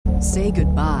Say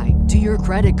goodbye to your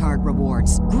credit card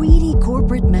rewards. Greedy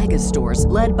corporate mega stores,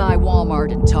 led by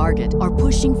Walmart and Target, are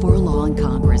pushing for a law in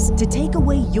Congress to take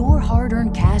away your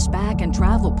hard-earned cash back and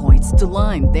travel points to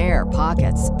line their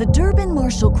pockets. The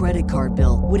Durbin-Marshall credit card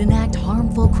bill would enact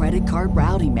harmful credit card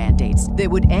routing mandates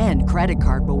that would end credit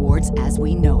card rewards as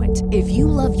we know it. If you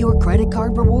love your credit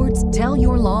card rewards, tell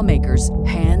your lawmakers,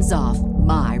 hands off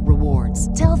my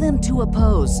rewards. Tell them to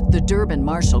oppose the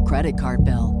Durbin-Marshall credit card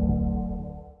bill.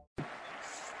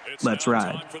 Let's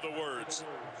ride. Time for the words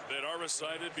that are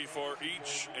recited before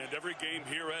each and every game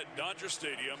here at Dodger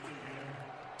Stadium.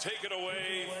 Take it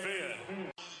away, Finn.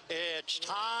 It's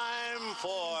time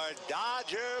for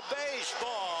Dodger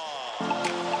baseball.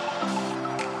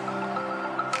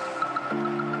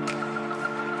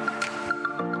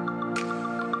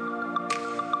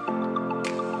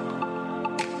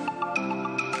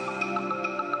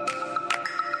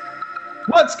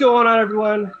 What's going on,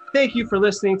 everyone? Thank you for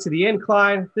listening to the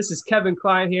Incline. This is Kevin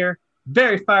Klein here.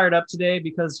 Very fired up today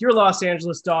because your Los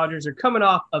Angeles Dodgers are coming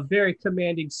off a very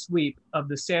commanding sweep of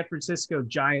the San Francisco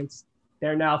Giants.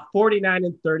 They're now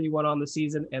 49-31 on the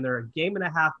season, and they're a game and a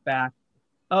half back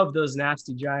of those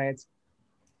nasty Giants.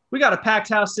 We got a packed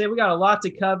house today. We got a lot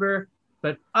to cover,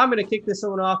 but I'm going to kick this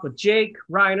one off with Jake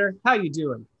Reiner. How you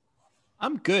doing?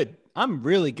 I'm good. I'm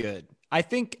really good. I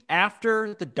think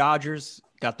after the Dodgers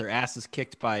got their asses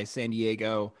kicked by San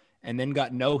Diego and then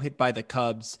got no hit by the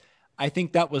Cubs, I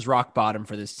think that was rock bottom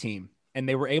for this team. And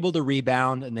they were able to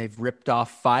rebound, and they've ripped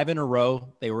off 5 in a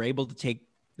row. They were able to take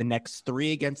the next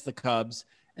 3 against the Cubs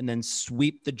and then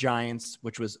sweep the Giants,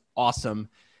 which was awesome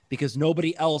because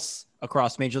nobody else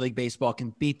across Major League Baseball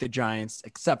can beat the Giants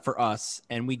except for us.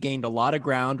 And we gained a lot of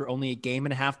ground. We're only a game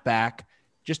and a half back.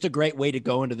 Just a great way to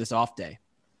go into this off day.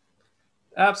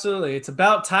 Absolutely. It's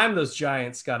about time those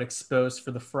Giants got exposed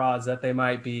for the frauds that they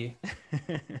might be.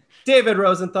 David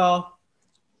Rosenthal,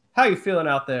 how you feeling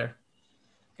out there?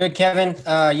 Good, Kevin.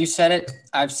 You said it.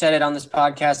 I've said it on this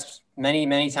podcast many,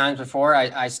 many times before.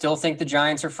 I still think the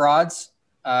Giants are frauds.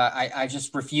 I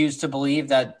just refuse to believe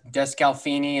that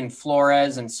Descalfini and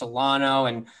Flores and Solano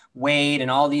and Wade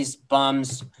and all these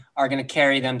bums are going to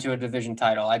carry them to a division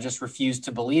title. I just refuse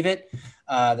to believe it.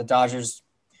 The Dodgers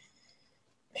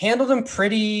handled them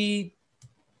pretty,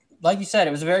 like you said,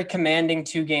 it was a very commanding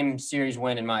 2-game series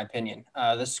win, in my opinion.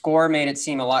 The score made it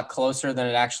seem a lot closer than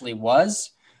it actually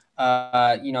was.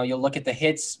 You'll look at the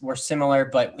hits were similar,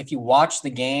 but if you watch the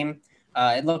game,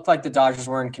 it looked like the Dodgers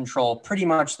were in control pretty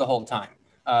much the whole time.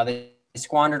 They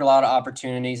squandered a lot of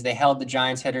opportunities. They held the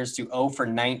Giants hitters to 0 for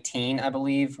 19, I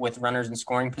believe, with runners in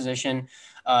scoring position.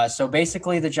 So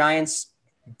basically the Giants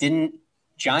didn't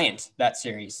giant that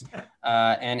series,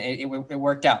 and it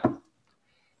worked out.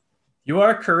 You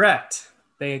are correct.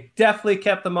 They definitely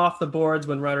kept them off the boards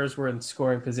when runners were in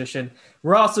scoring position.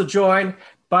 We're also joined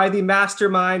by the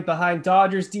mastermind behind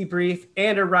Dodgers Debrief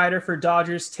and a writer for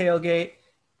Dodgers Tailgate.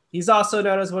 He's also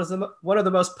known as one of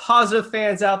the most positive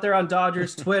fans out there on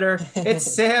Dodgers Twitter. It's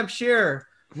Sam Shearer.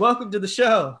 Welcome to the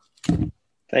show. Thank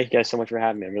you guys so much for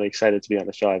having me. I'm really excited to be on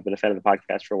the show. I've been a fan of the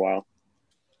podcast for a while.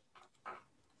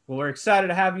 Well, we're excited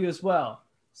to have you as well.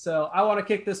 So I want to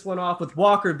kick this one off with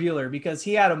Walker Buehler because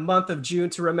he had a month of June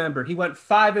to remember. He went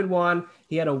 5-1.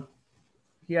 He had a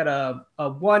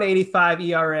 1.85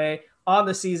 ERA on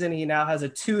the season. He now has a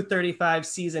 2.35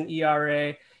 season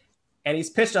ERA, and he's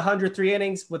pitched 103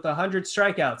 innings with 100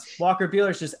 strikeouts. Walker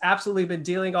Buehler's just absolutely been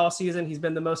dealing all season. He's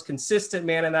been the most consistent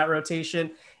man in that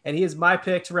rotation, and he is my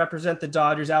pick to represent the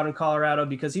Dodgers out in Colorado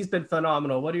because he's been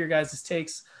phenomenal. What are your guys'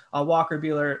 takes on Walker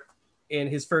Buehler in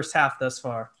his first half thus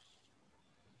far?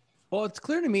 Well, it's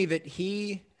clear to me that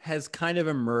he has kind of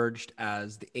emerged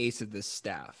as the ace of this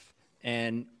staff.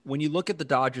 And when you look at the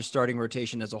Dodgers starting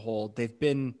rotation as a whole,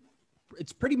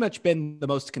 it's pretty much been the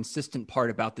most consistent part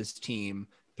about this team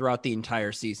throughout the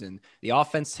entire season. The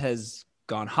offense has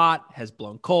gone hot, has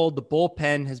blown cold. The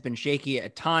bullpen has been shaky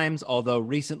at times, although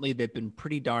recently they've been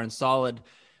pretty darn solid.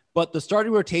 But the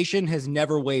starting rotation has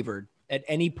never wavered at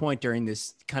any point during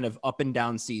this kind of up and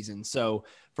down season. So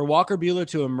for Walker Buehler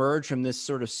to emerge from this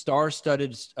sort of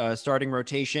star-studded starting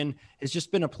rotation has just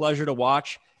been a pleasure to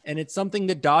watch. And it's something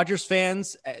that Dodgers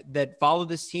fans that follow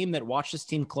this team, that watch this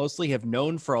team closely, have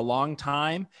known for a long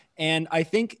time. And I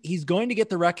think he's going to get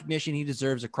the recognition he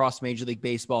deserves across Major League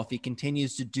Baseball if he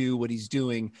continues to do what he's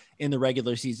doing in the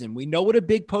regular season. We know what a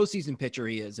big postseason pitcher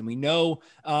he is. And we know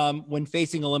when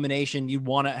facing elimination, you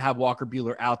want to have Walker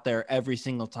Buehler out there every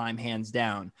single time, hands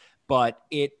down. But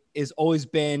it has always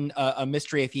been a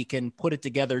mystery if he can put it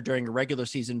together during a regular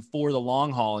season for the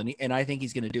long haul. And I think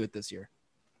he's going to do it this year.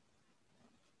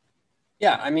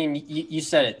 Yeah, I mean, you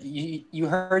said it. You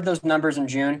heard those numbers in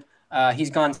June. He's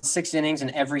gone 6 innings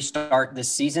in every start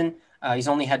this season. He's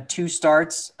only had 2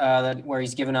 starts where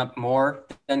he's given up more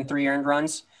than 3 earned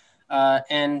runs.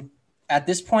 And at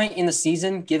this point in the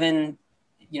season, given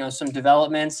some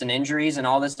developments and injuries and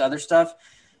all this other stuff,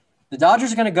 the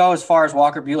Dodgers are going to go as far as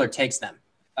Walker Buehler takes them.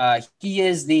 He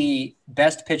is the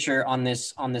best pitcher on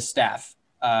this staff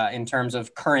in terms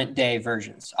of current day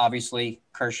versions. Obviously,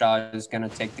 Kershaw is going to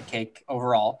take the cake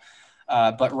overall.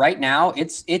 But right now,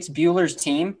 it's Buehler's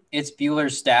team, it's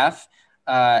Buehler's staff,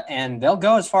 and they'll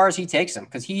go as far as he takes them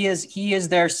because he is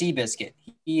their Seabiscuit.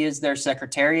 He is their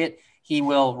secretariat. We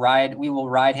will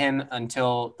ride him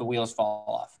until the wheels fall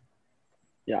off.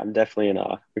 Yeah, I'm definitely in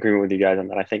agreement with you guys on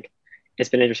that. I think it's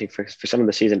been interesting for some of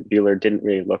the season. Buehler didn't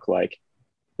really look like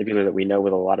the Buehler that we know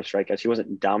with a lot of strikeouts. He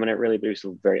wasn't dominant really, but he was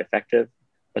still very effective.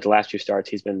 But the last 2 starts,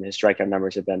 his strikeout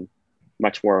numbers have been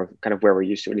much more kind of where we're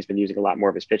used to, and he's been using a lot more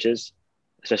of his pitches,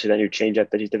 especially that new changeup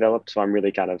that he's developed. So I'm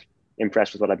really kind of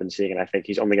impressed with what I've been seeing, and I think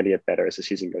he's only going to get better as the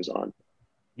season goes on.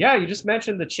 Yeah, you just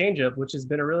mentioned the changeup, which has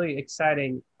been a really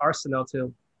exciting arsenal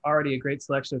to already a great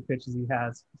selection of pitches he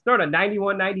has. He's throwing a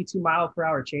 91, 92 mile per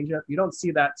hour changeup. You don't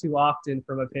see that too often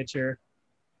from a pitcher.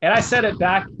 And I said it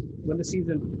back when the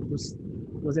season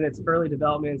was in its early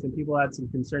developments and people had some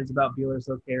concerns about Buehler's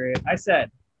okay rate. I said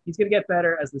he's going to get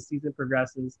better as the season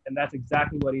progresses, and that's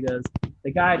exactly what he does.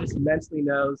 The guy just mentally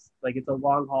knows, like, it's a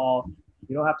long haul.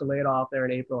 You don't have to lay it off there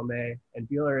in April and May, and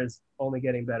Buehler is only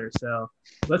getting better. So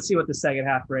let's see what the second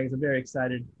half brings. I'm very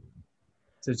excited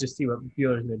to just see what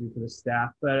Buehler's going to do for the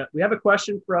staff. But we have a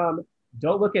question from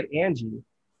Don't Look at Angie.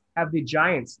 Have the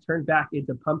Giants turned back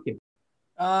into pumpkin?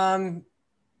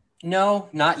 No,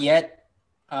 not yet.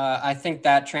 I think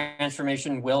that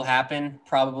transformation will happen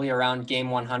probably around game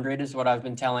 100 is what I've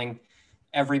been telling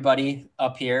everybody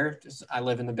up here. I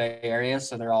live in the Bay Area,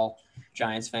 so they're all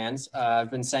Giants fans.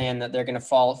 I've been saying that they're going to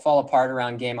fall apart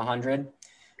around game 100.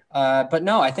 But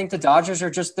no, I think the Dodgers are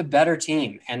just the better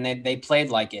team, and they played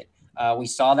like it. We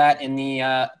saw that in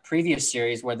the previous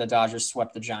series where the Dodgers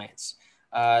swept the Giants.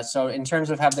 So in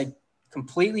terms of have they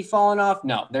completely fallen off?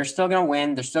 No, they're still going to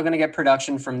win. They're still going to get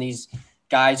production from these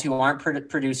guys who aren't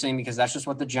producing because that's just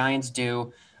what the Giants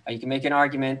do. You can make an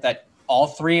argument that all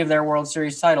 3 of their World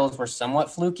Series titles were somewhat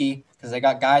fluky because they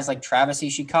got guys like Travis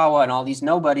Ishikawa and all these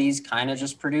nobodies kind of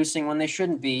just producing when they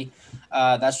shouldn't be.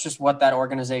 That's just what that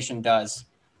organization does.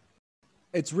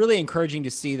 It's really encouraging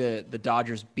to see the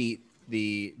Dodgers beat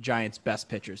the Giants' best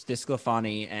pitchers,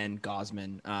 DeSclafani and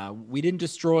Gausman. We didn't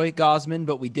destroy Gausman,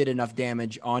 but we did enough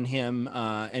damage on him,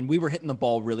 and we were hitting the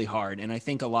ball really hard. And I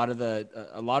think a lot of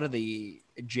the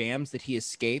jams that he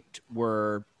escaped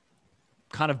were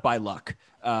kind of by luck.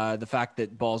 The fact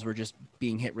that balls were just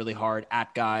being hit really hard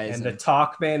at guys. And the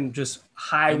Talkman just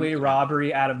highway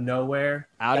robbery out of nowhere.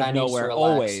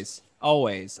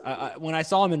 Always. When I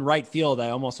saw him in right field, I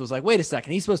almost was like, wait a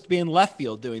second, he's supposed to be in left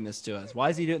field doing this to us. Why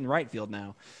is he doing it in right field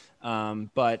now?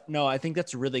 But no, I think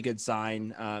that's a really good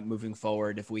sign moving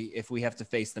forward. If we have to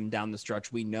face them down the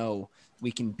stretch, we know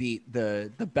we can beat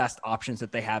the best options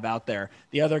that they have out there.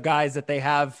 The other guys that they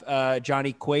have,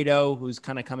 Johnny Cueto, who's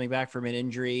kind of coming back from an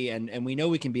injury, and we know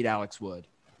we can beat Alex Wood.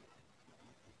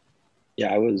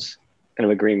 Yeah, I was kind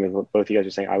of agreeing with what both of you guys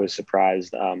were saying. I was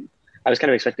surprised. I was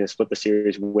kind of expecting to split the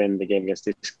series, win the game against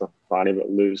DeSclafani, but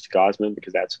lose to Gausman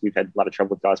because we've had a lot of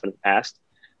trouble with Gausman in the past.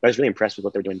 But I was really impressed with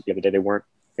what they were doing the other day. They were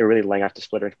really laying off the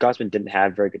splitter. Gausman didn't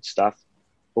have very good stuff,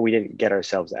 but we didn't get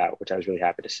ourselves out, which I was really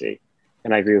happy to see.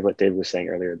 And I agree with what David was saying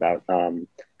earlier about and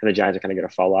the Giants are kind of going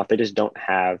to fall off. They just don't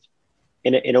have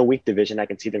in a weak division. I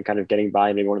can see them kind of getting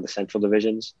by maybe one of the central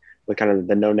divisions with kind of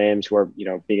the no names who are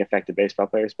being effective baseball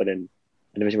players. But in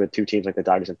a division with 2 teams like the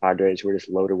Dodgers and Padres who are just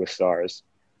loaded with stars,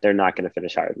 they're not going to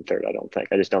finish higher than 3rd. I don't think.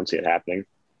 I just don't see it happening.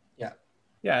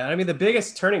 Yeah. I mean, the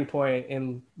biggest turning point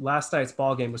in last night's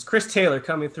ball game was Chris Taylor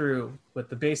coming through with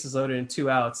the bases loaded and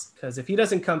 2 outs. Because if he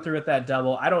doesn't come through with that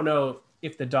double, I don't know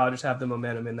if the Dodgers have the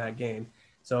momentum in that game.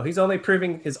 So he's only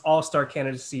proving his all-star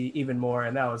candidacy even more,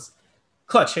 and that was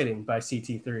clutch hitting by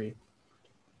CT3.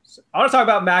 So I want to talk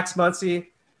about Max Muncy.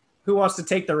 Who wants to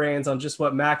take the reins on just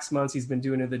what Max Muncy's been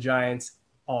doing to the Giants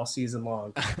all season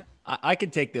long? I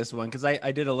could take this one because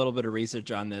I did a little bit of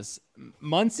research on this.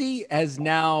 Muncy has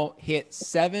now hit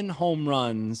 7 home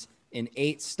runs in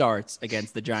 8 starts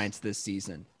against the Giants this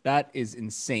season. That is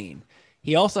insane.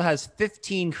 He also has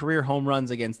 15 career home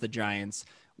runs against the Giants,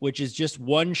 which is just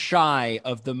one shy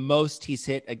of the most he's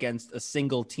hit against a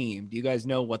single team. Do you guys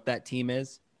know what that team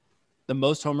is? The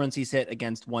most home runs he's hit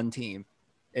against one team.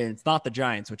 And it's not the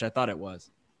Giants, which I thought it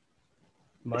was.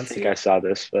 Muncy? I think I saw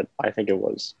this, but I think it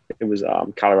was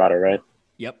Colorado, right?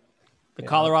 Yep. The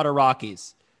Colorado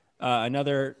Rockies.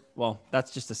 well,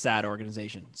 that's just a sad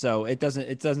organization. So it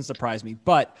doesn't surprise me.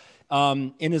 But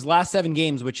in his last 7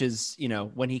 games, which is,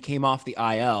 when he came off the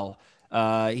IL,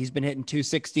 he's been hitting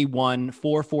 261,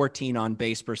 414 on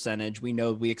base percentage.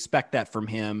 We expect that from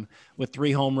him with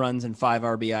 3 home runs and 5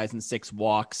 RBIs and 6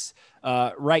 walks.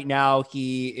 Right now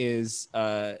he is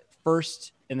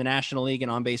first in the National League in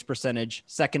on-base percentage,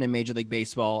 second in Major League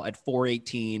Baseball at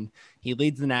 418. He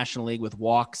leads the National League with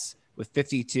walks with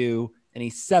 52, and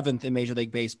he's 7th in Major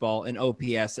League Baseball in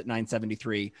OPS at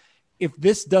 973. If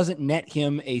this doesn't net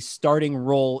him a starting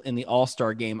role in the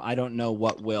All-Star game, I don't know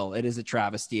what will. It is a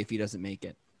travesty if he doesn't make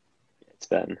it.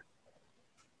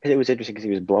 It was interesting because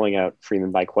he was blowing out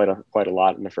Freeman by quite a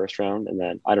lot in the first round, and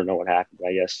then I don't know what happened.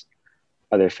 I guess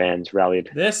other fans rallied.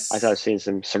 I thought I've seen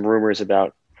some rumors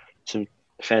about some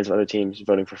fans of other teams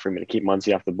voting for Freeman to keep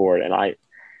Muncy off the board, and I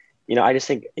just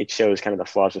think it shows kind of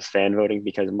the flaws with fan voting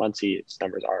because Muncy's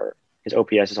numbers are. His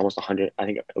OPS is almost 100, I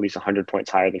think at least 100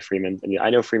 points higher than Freeman's. I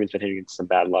know Freeman's been hitting some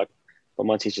bad luck, but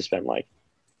Muncy's just been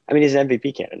he's an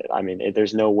MVP candidate.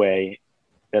 There's no way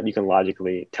that you can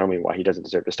logically tell me why he doesn't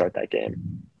deserve to start that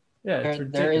game. Yeah,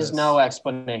 there is no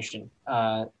explanation.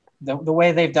 The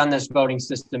way they've done this voting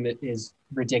system is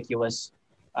ridiculous.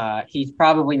 He's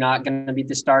probably not going to be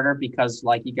the starter because,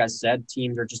 like you guys said,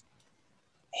 teams are just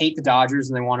hate the Dodgers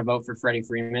and they want to vote for Freddie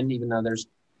Freeman, even though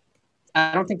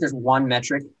I don't think there's one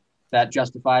metric that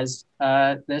justifies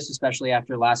this, especially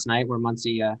after last night where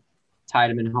Muncy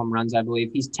tied him in home runs, I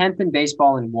believe. He's 10th in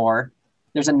baseball in WAR.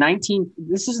 This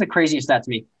is the craziest stat to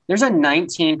me. There's a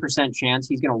 19% chance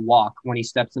he's going to walk when he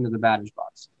steps into the batter's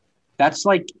box. That's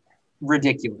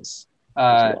ridiculous.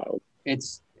 I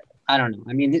don't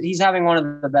know. He's having one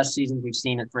of the best seasons we've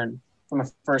seen it from a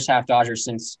first half Dodger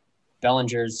since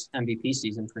Bellinger's MVP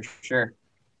season for sure.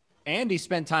 And he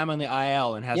spent time on the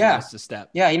IL and hasn't missed a step.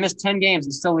 Yeah, he missed 10 games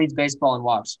and still leads baseball in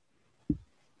walks.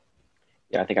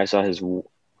 Yeah, I think I saw his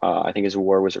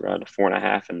WAR was around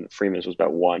 4.5 and Freeman's was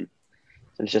about 1.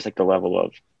 So it's just the level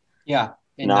of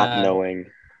not knowing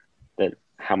that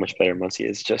how much better Muncy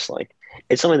is. Just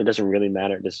it's something that doesn't really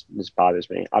matter. This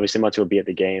bothers me. Obviously, Muncy will be at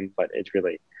the game, but it's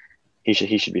really he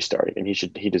should be starting and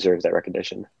he deserves that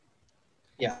recognition.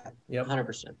 Yeah,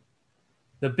 100%.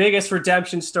 The biggest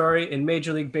redemption story in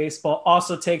Major League Baseball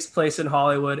also takes place in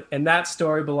Hollywood, and that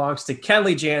story belongs to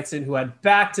Kenley Jansen, who had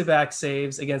back-to-back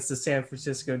saves against the San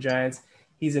Francisco Giants.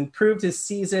 He's improved his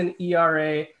season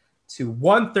ERA to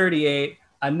 138.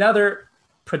 Another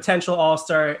potential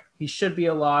all-star. He should be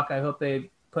a lock. I hope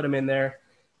they put him in there.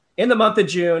 In the month of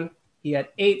June, he had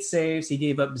 8 saves. He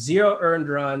gave up 0 earned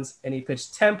runs, and he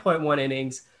pitched 10.1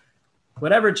 innings.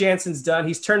 Whatever Jansen's done,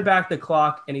 he's turned back the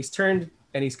clock, and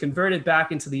he's converted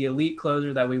back into the elite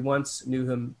closer that we once knew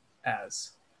him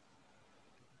as.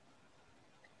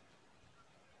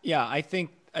 Yeah,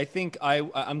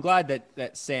 I'm glad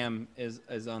that Sam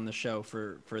is on the show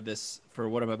for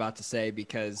what I'm about to say,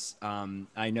 because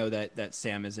I know that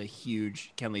Sam is a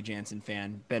huge Kenley Jansen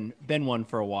fan, been one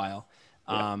for a while.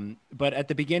 Yeah. But at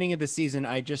the beginning of the season,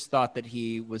 I just thought that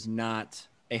he was not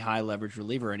a high leverage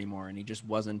reliever anymore, and he just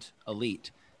wasn't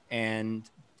elite. And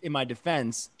in my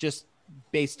defense, just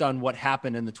based on what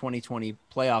happened in the 2020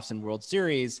 playoffs and World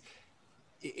Series,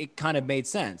 it kind of made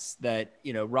sense that,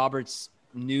 Roberts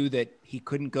knew that he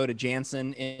couldn't go to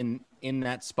Jansen in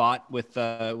that spot with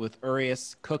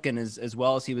Urias cooking as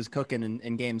well as he was cooking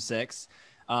in Game 6.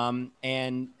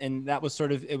 And that was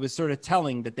it was sort of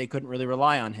telling that they couldn't really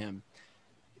rely on him.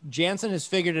 Jansen has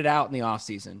figured it out in the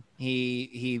offseason.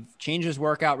 He changed his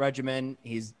workout regimen.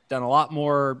 He's done a lot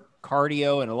more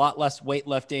cardio and a lot less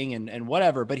weightlifting and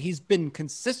whatever, but he's been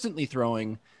consistently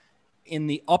throwing in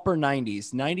the upper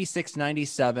 90s, 96,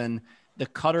 97. The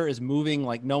cutter is moving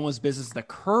like no one's business. The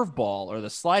curveball or the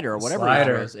slider or whatever it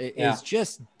throws, is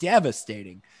just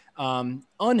devastating,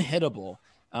 unhittable.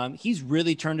 He's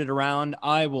really turned it around.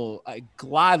 I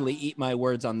gladly eat my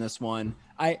words on this one.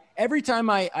 Every time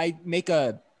I make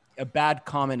a bad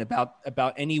comment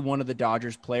about any one of the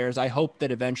Dodgers players, I hope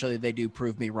that eventually they do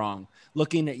prove me wrong.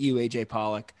 Looking at you, AJ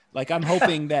Pollock, I'm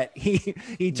hoping that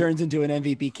he turns into an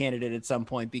MVP candidate at some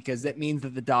point, because that means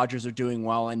that the Dodgers are doing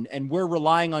well, and we're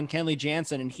relying on Kenley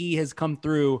Jansen, and he has come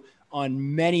through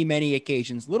on many, many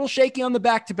occasions. Little shaky on the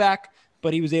back-to-back,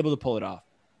 but he was able to pull it off.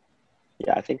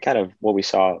 Yeah, I think kind of what we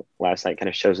saw last night kind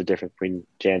of shows the difference between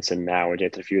Jansen now and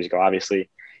Jansen a few years ago. Obviously,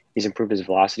 he's improved his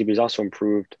velocity, but he's also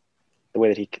improved the way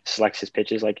that he selects his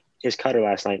pitches. His cutter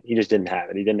last night, he just didn't have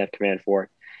it. He didn't have command for it.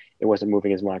 It wasn't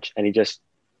moving as much, and he just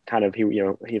kind of he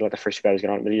let the first 2 batters get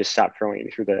on, and then he just stopped throwing.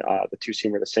 He threw the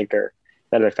 2-seamer, the sinker,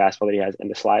 that other fastball that he has, and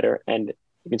the slider, and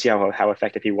you can see how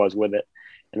effective he was with it,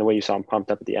 and the way you saw him pumped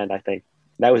up at the end. I think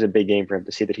that was a big game for him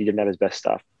to see that he didn't have his best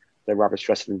stuff, that Robert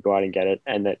trusted him to go out and get it,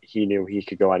 and that he knew he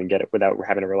could go out and get it without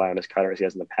having to rely on his cutter as he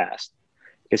has in the past.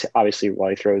 Because obviously, while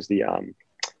he throws the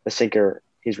sinker,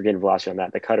 he's regaining velocity on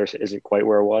that. The cutter isn't quite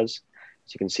where it was,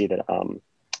 so you can see that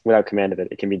without command of it,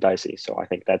 it can be dicey. So I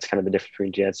think that's kind of the difference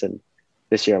between Jansen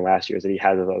this year and last year, is that he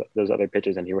has those other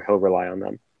pitches and he'll rely on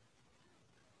them.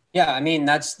 Yeah, I mean,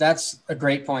 that's a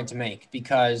great point to make,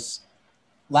 because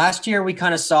last year we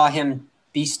kind of saw him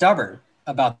be stubborn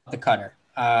about the cutter.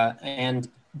 And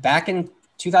back in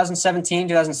 2017,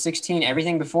 2016,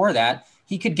 everything before that,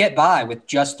 he could get by with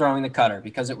just throwing the cutter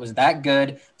because it was that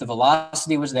good. The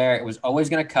velocity was there. It was always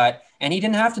going to cut, and he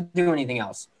didn't have to do anything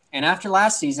else. And after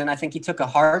last season, I think he took a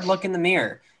hard look in the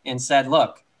mirror and said,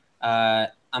 look, I'm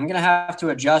going to have to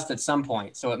adjust at some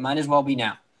point, so it might as well be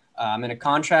now. I'm in a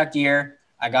contract year.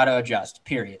 I got to adjust,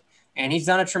 period. And he's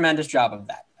done a tremendous job of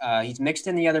that. He's mixed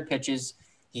in the other pitches.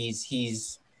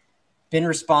 He's been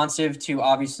responsive to,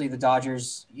 obviously, the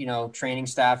Dodgers, training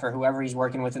staff or whoever he's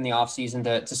working with in the offseason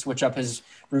to switch up his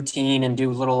routine and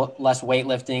do a little less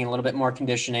weightlifting, a little bit more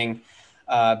conditioning.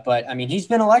 But, I mean, he's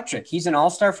been electric. He's an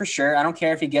all-star for sure. I don't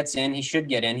care if he gets in. He should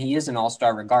get in. He is an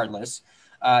all-star regardless.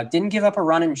 Didn't give up a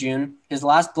run in June. His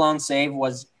last blown save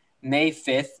was May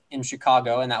 5th in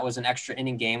Chicago, and that was an extra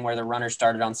inning game where the runner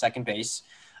started on second base.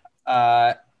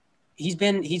 He's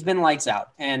been lights out,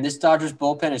 and this Dodgers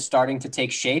bullpen is starting to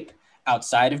take shape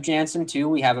outside of Jansen too.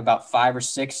 We have about 5 or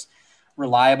 6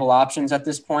 reliable options at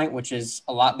this point, which is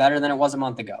a lot better than it was a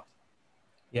month ago.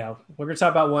 Yeah, we're going to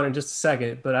talk about one in just a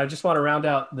second, but I just want to round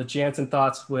out the Jansen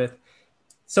thoughts with,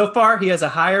 so far he has a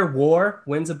higher WAR,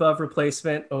 wins above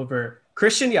replacement, over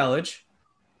Christian Yelich,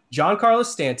 Giancarlo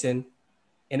Stanton,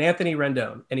 and Anthony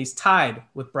Rendon, and he's tied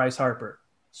with Bryce Harper.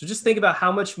 So just think about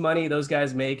how much money those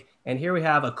guys make, and here we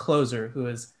have a closer who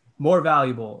is more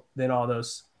valuable than all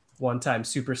those one-time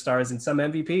superstars and some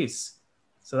MVPs.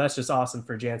 So that's just awesome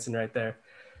for Jansen right there.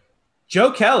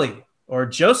 Joe Kelly, or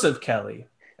Joseph Kelly,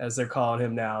 as they're calling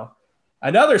him now.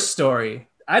 Another story.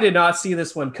 I did not see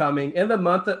this one coming.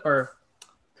 Over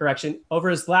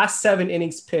his last 7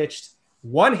 innings pitched,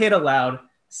 1 hit allowed,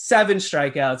 7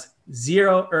 strikeouts,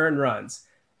 0 earned runs.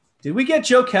 Did we get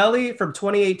Joe Kelly from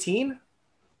 2018?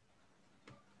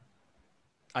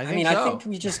 I think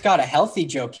we just got a healthy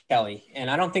Joe Kelly,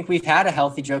 and I don't think we've had a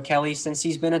healthy Joe Kelly since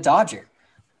he's been a Dodger.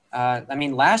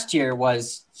 Last year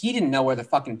he didn't know where the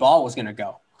fucking ball was going to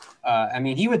go.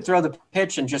 He would throw the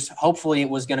pitch and just hopefully it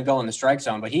was going to go in the strike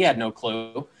zone, but he had no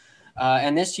clue.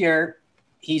 And this year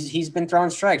he's been throwing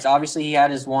strikes. Obviously he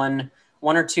had his one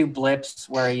or two blips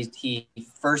where he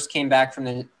first came back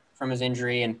from his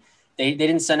injury, and they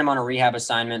didn't send him on a rehab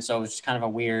assignment. So it was just kind of a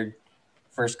weird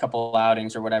first couple of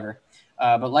outings or whatever.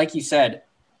 But like you said,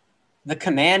 the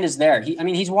command is there.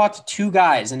 He's walked 2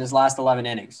 guys in his last 11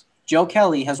 innings. Joe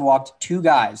Kelly has walked 2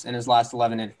 guys in his last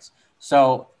 11 innings.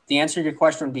 So the answer to your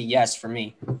question would be yes for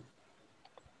me.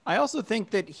 I also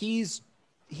think that he's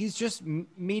just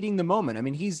meeting the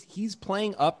moment. He's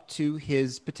playing up to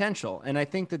his potential. And I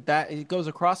think that it goes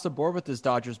across the board with this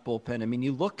Dodgers bullpen.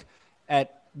 You look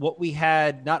at what we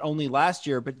had not only last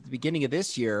year, but at the beginning of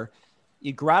this year.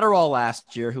 Gratterall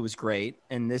last year, who was great,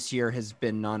 and this year has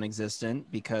been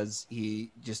non-existent because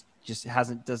he just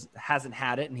hasn't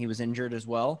had it, and he was injured as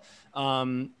well.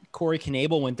 Corey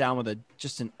Knebel went down with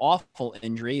just an awful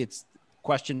injury. It's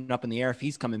question up in the air if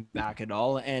he's coming back at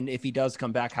all, and if he does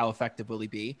come back, how effective will he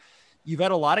be? You've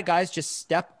had a lot of guys just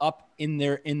step up in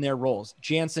their roles.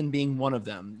 Jansen being one of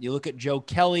them. You look at Joe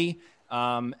Kelly.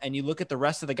 And you look at the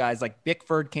rest of the guys, like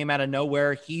Bickford came out of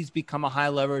nowhere. He's become a high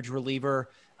leverage reliever.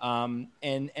 And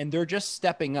they're just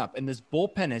stepping up, and this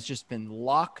bullpen has just been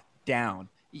locked down.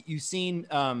 You've seen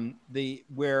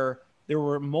where there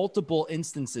were multiple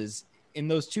instances in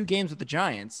those 2 games with the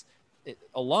Giants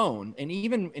alone, and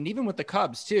even with the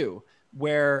Cubs too,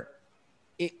 where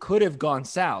it could have gone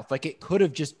south. Like it could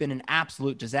have just been an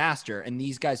absolute disaster, and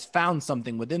these guys found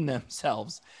something within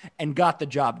themselves and got the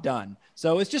job done.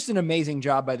 So it's just an amazing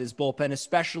job by this bullpen,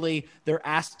 especially they're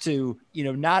asked to,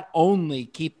 not only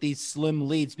keep these slim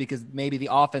leads because maybe the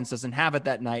offense doesn't have it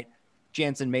that night.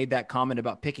 Jansen made that comment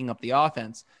about picking up the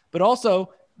offense, but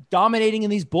also dominating in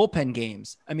these bullpen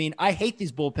games. I hate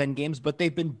these bullpen games, but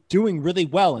they've been doing really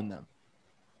well in them.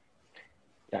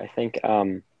 Yeah, I think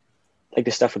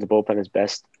the stuff with the bullpen is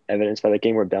best evidenced by the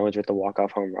game where Bellinger with the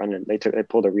walk-off home run, and they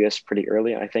pulled Arias pretty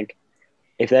early. I think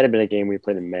if that had been a game we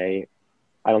played in May,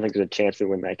 I don't think there's a chance to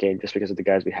win that game just because of the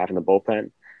guys we have in the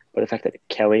bullpen. But the fact that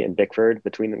Kelly and Bickford,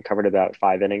 between them, covered about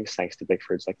 5 innings, thanks to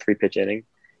Bickford's 3-pitch inning,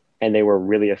 and they were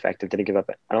really effective. Didn't give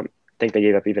up. I don't think they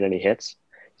gave up even any hits.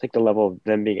 I think the level of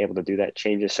them being able to do that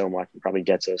changes so much and probably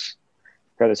gets us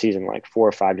throughout the season, like 4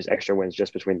 or 5 just extra wins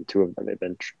just between the two of them. They've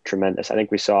been tremendous. I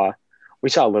think we saw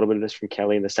a little bit of this from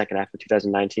Kelly in the second half of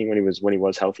 2019 when he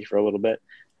was healthy for a little bit,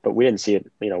 but we didn't see it.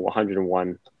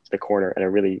 101 to the corner,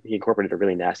 and he incorporated a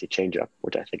really nasty changeup,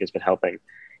 which I think has been helping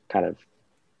kind of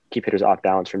keep hitters off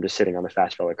balance from just sitting on the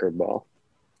fastball or curveball.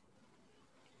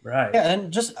 Right. Yeah,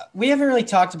 and just we haven't really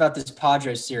talked about this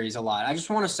Padres series a lot. I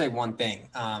just want to say one thing.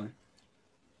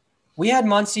 We had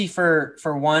Muncy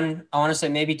for one, I want to say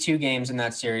maybe 2 games in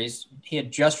that series. He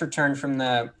had just returned from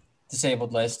the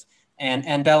disabled list,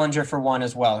 and Bellinger for one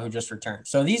as well, who just returned.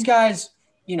 So these guys,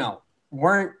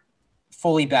 weren't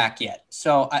fully back yet.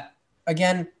 So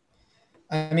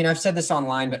I've said this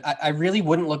online, but I really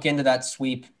wouldn't look into that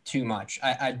sweep too much.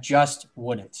 I just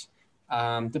wouldn't.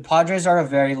 The Padres are a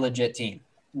very legit team,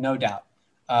 no doubt.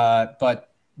 But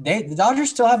the Dodgers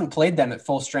still haven't played them at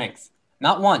full strength,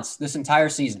 not once this entire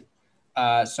season.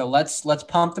 So let's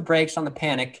pump the brakes on the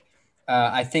panic.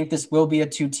 I think this will be a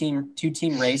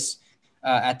two-team race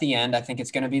at the end. I think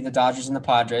it's going to be the Dodgers and the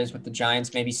Padres, with the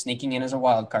Giants maybe sneaking in as a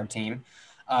wild card team.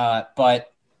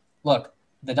 But look,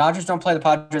 the Dodgers don't play the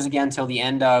Padres again until the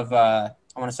end of I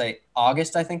want to say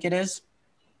August, I think it is.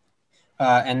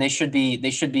 And they should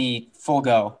be full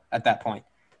go at that point,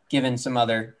 given some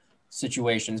other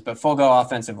situations, but full go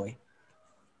offensively.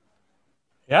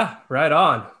 Yeah, right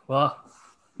on. Well,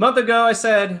 a month ago I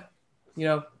said,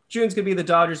 June's going to be the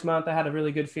Dodgers month. I had a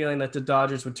really good feeling that the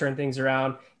Dodgers would turn things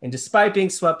around. And despite being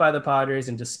swept by the Padres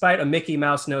and despite a Mickey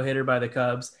Mouse no-hitter by the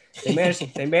Cubs, they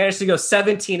managed to go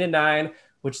 17-9,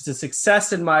 which is a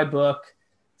success in my book,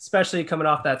 especially coming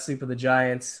off that sweep of the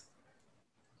Giants.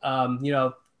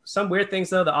 Some weird things,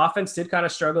 though. The offense did kind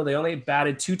of struggle. They only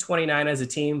batted .229 as a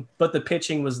team, but the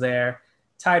pitching was there,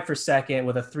 tied for second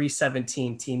with a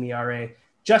 .317 team ERA.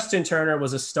 Justin Turner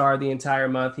was a star the entire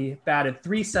month. He batted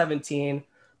 .317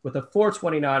 with a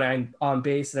 .429 on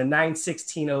base and a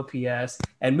 .916 OPS.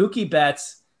 And Mookie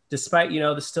Betts, despite,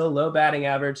 the still low batting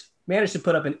average, managed to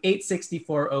put up an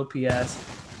 .864 OPS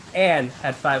and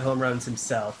had 5 home runs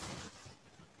himself.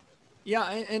 Yeah,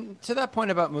 and to that point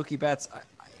about Mookie Betts,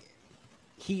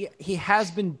 he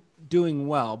has been doing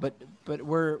well, but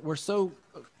we're so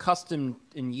accustomed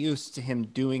and used to him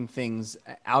doing things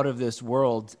out of this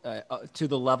world to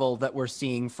the level that we're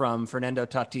seeing from Fernando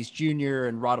Tatis Jr.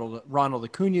 and Ronald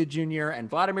Acuna Jr. and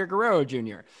Vladimir Guerrero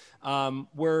Jr.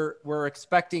 We're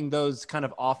expecting those kind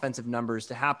of offensive numbers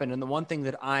to happen, and the one thing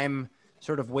that I'm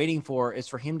sort of waiting for is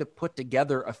for him to put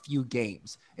together a few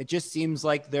games. It just seems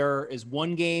like there is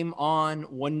one game on,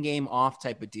 one game off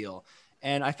type of deal.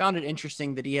 And I found it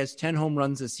interesting that he has 10 home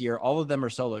runs this year. All of them are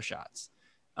solo shots.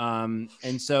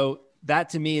 And so that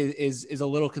to me is a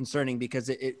little concerning, because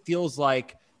it feels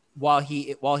like while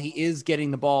he is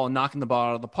getting the ball and knocking the ball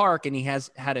out of the park, and he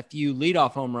has had a few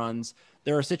leadoff home runs,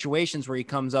 there are situations where he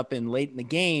comes up in late in the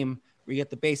game where you get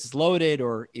the bases loaded,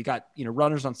 or you got,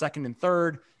 runners on second and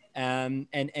third. And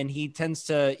he tends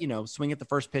to, swing at the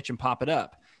first pitch and pop it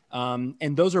up.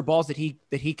 And those are balls that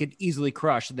he could easily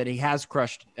crush, that he has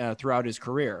crushed throughout his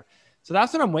career. So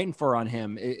that's what I'm waiting for on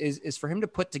him is for him to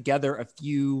put together a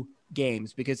few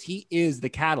games, because he is the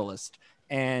catalyst.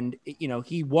 And,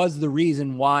 he was the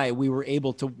reason why we were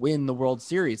able to win the World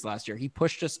Series last year. He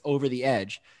pushed us over the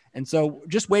edge. And so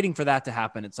just waiting for that to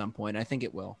happen at some point. I think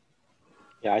it will.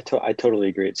 Yeah, I totally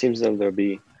agree. It seems as though there'll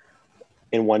be,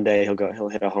 in one day, he'll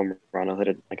hit a home run, he'll hit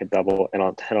it like a double, and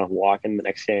I'll hit a walk. In the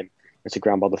next game, it's a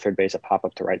ground ball to third base, a pop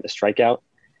up to right, and a strikeout.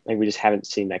 Like, we just haven't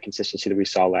seen that consistency that we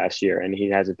saw last year, and he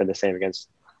hasn't been the same against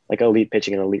like elite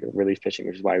pitching and elite relief pitching,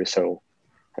 which is why he was so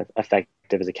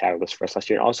effective as a catalyst for us last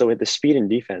year. And also, with the speed and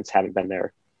defense haven't been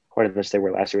there quite as much as they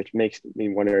were last year, which makes me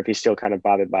wonder if he's still kind of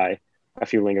bothered by a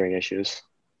few lingering issues.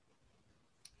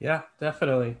 Yeah,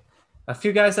 definitely. A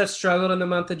few guys that struggled in the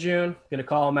month of June, going to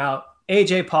call them out.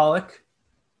 AJ Pollock,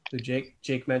 who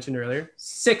Jake mentioned earlier,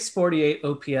 648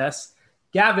 OPS.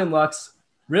 Gavin Lux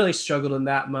really struggled in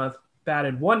that month,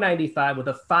 batted 195 with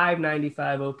a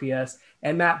 595 OPS,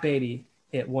 and Matt Beatty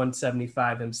hit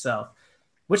 175 himself.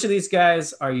 Which of these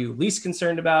guys are you least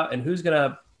concerned about, and who's going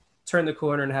to turn the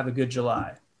corner and have a good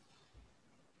July?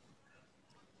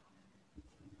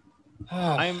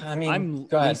 I'm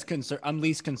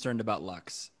least concerned about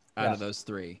Lux out of those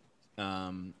three.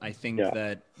 I think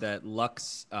that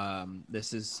Lux,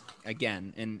 this is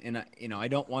again, and I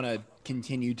don't want to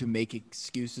continue to make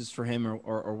excuses for him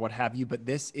or what have you, but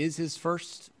this is his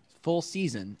first full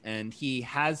season, and he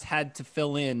has had to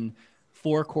fill in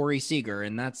for Corey Seager,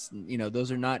 and that's,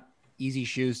 those are not easy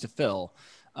shoes to fill.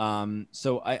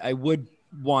 So I would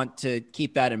want to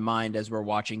keep that in mind as we're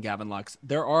watching Gavin Lux.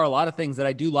 There are a lot of things that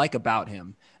I do like about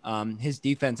him. His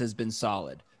defense has been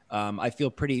solid. I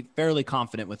feel fairly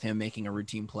confident with him making a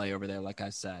routine play over there. Like I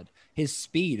said, his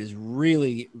speed is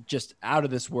really just out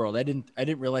of this world. I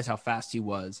didn't realize how fast he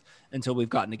was until we've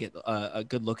gotten to get a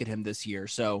good look at him this year.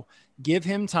 So give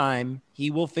him time.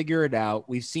 He will figure it out.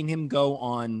 We've seen him go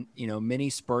on, mini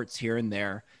spurts here and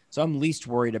there. So I'm least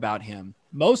worried about him.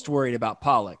 Most worried about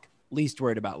Pollock. Least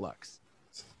worried about Lux.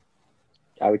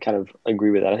 I would kind of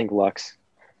agree with that. I think Lux,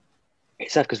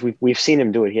 it's tough because we've seen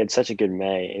him do it. He had such a good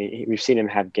May, and we've seen him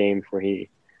have games where he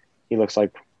looks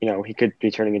like, he could be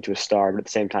turning into a star, but at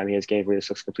the same time, he has games where he just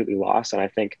looks completely lost. And I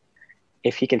think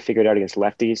if he can figure it out against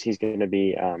lefties, he's going to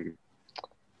be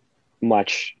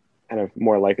much kind of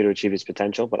more likely to achieve his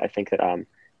potential. But I think that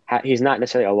he's not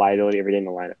necessarily a liability every day in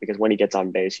the lineup, because when he gets on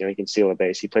base, he can steal a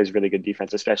base. He plays really good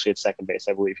defense, especially at second base.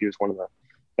 I believe he was one of the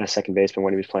best second basemen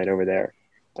when he was playing over there.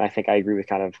 And I think I agree with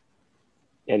kind of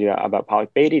about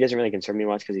Pollock. Beatty doesn't really concern me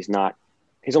much because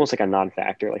he's almost like a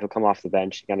non-factor. Like, he'll come off the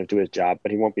bench, kind of do his job,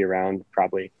 but he won't be around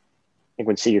probably. I think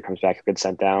when Seager comes back, he'll get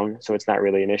sent down, so it's not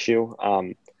really an issue.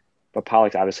 But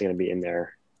Pollock's obviously going to be in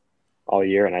there all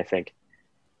year, and I think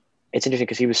it's interesting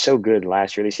because he was so good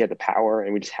last year. At least he had the power,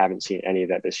 and we just haven't seen any of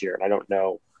that this year. And I don't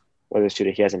know whether it's due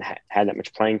to he hasn't had that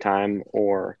much playing time,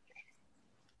 or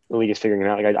the league is figuring it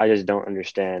out. Like, I just don't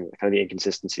understand kind of the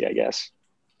inconsistency, I guess.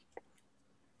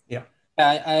 Yeah.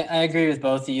 I agree with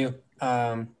both of you.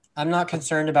 I'm not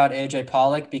concerned about AJ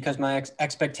Pollock because my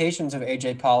expectations of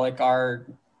AJ Pollock are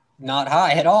not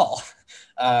high at all.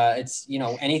 It's,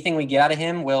 anything we get out of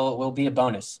him will be a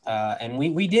bonus. And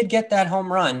we did get that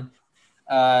home run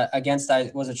against,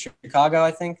 was it Chicago,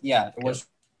 I think? Yeah, it was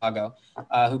Chicago,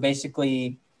 who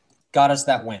basically got us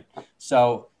that win.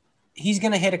 So he's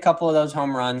going to hit a couple of those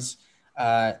home runs.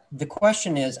 The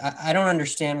question is, I don't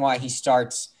understand why he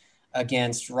starts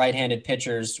against right-handed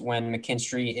pitchers when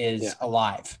McKinstry is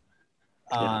alive.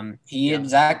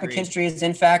 Zach McKinstry is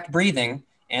in fact breathing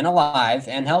and alive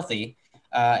and healthy,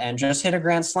 and just hit a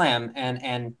grand slam,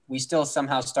 and we still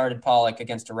somehow started Pollock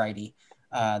against a righty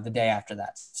the day after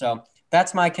that. So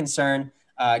that's my concern.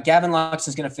 Gavin Lux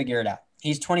is going to figure it out.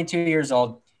 He's 22 years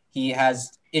old. He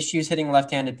has issues hitting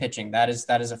left-handed pitching. That is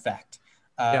a fact.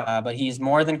 But he's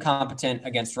more than competent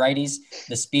against righties.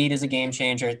 The speed is a game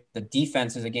changer. The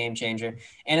defense is a game changer.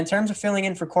 And in terms of filling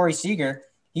in for Corey Seager,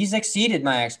 he's exceeded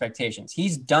my expectations.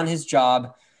 He's done his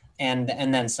job and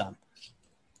then some.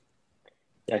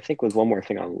 Yeah, I think with one more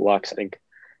thing on Lux, I think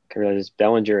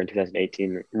Bellinger in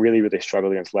 2018 really, really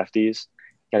struggled against lefties.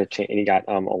 And he got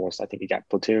almost, I think he got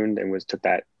platooned and took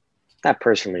that, not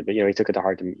personally, but he took it to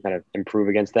heart to kind of improve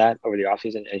against that over the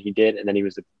offseason, and he did. And then he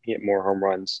hit more home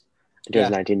runs in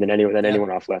 2019 than anyone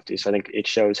off lefty. So I think it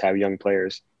shows how young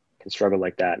players can struggle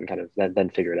like that and kind of then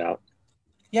figure it out.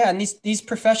 Yeah, and these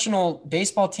professional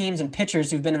baseball teams and pitchers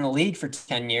who've been in the league for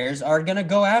 10 years are gonna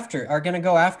go after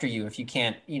you if you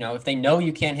can't, if they know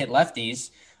you can't hit lefties,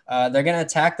 they're gonna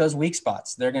attack those weak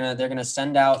spots. They're gonna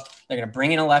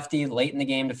bring in a lefty late in the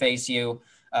game to face you,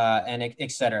 and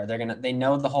et cetera. They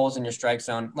know the holes in your strike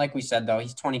zone. Like we said, though,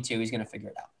 he's 22. He's gonna figure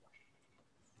it out.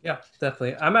 Yeah,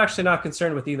 definitely. I'm actually not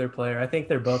concerned with either player. I think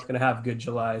they're both going to have good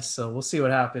Julys, so we'll see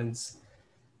what happens.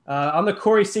 On the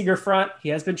Corey Seager front, he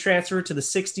has been transferred to the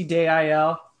 60-day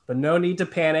IL, but no need to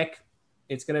panic.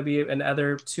 It's going to be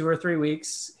another 2 or 3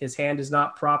 weeks. His hand is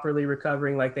not properly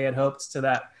recovering like they had hoped to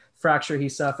that fracture he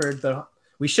suffered, but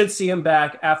we should see him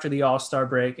back after the All-Star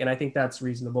break, and I think that's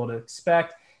reasonable to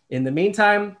expect. In the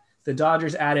meantime, the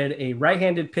Dodgers added a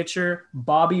right-handed pitcher,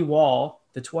 Bobby Wall,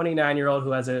 the 29-year-old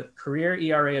who has a career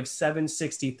ERA of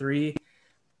 7.63.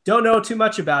 Don't know too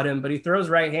much about him, but he throws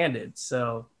right-handed.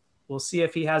 So we'll see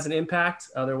if he has an impact.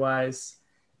 Otherwise,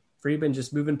 Friedman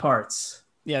just moving parts.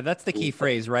 Yeah, that's the key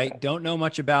phrase, right? Don't know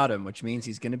much about him, which means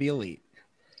he's going to be elite.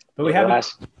 But we have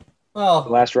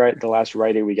the last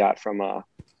righty we got from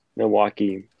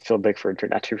Milwaukee, Phil Bickford,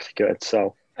 turned out to be really good.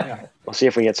 So we'll see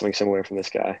if we get something similar from this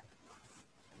guy.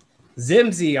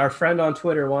 Zimzy, our friend on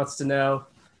Twitter, wants to know,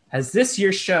 has this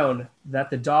year shown that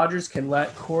the Dodgers can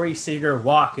let Corey Seager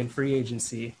walk in free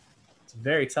agency? It's a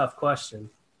very tough question.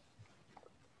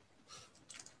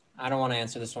 I don't want to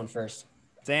answer this one first.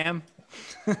 Sam?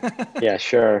 Yeah,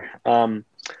 sure.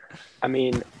 I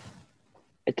mean,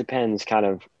 it depends kind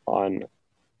of on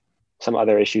some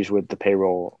other issues with the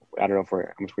payroll. I don't know if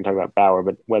we're talking about Bauer,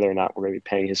 but whether or not we're going to be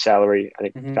paying his salary, I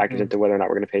think factors into whether or not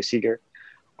we're going to pay Seager.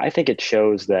 I think it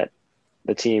shows that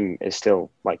the team is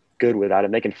still good without him.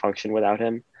 They can function without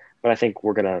him, but I think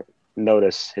we're going to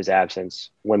notice his absence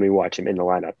when we watch him in the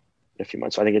lineup in a few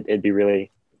months. So I think it'd be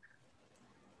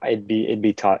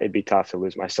tough to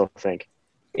lose him. I still think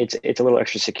it's a little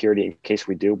extra security in case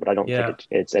we do, but I don't think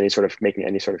it's any sort of making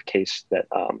any sort of case that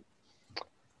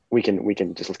we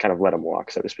can just kind of let him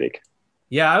walk, so to speak.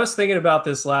 Yeah, I was thinking about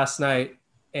this last night,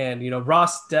 and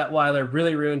Ross Detweiler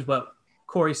really ruined what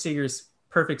Corey Seager's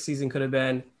perfect season could have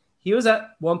been. He was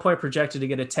at one point projected to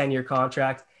get a 10-year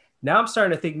contract. Now I'm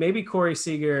starting to think maybe Corey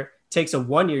Seager takes a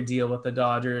 1-year deal with the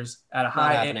Dodgers at a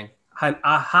high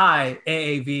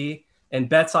AAV and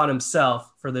bets on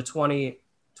himself for the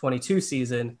 2022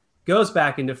 season, goes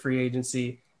back into free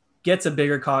agency, gets a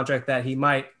bigger contract that he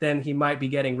might be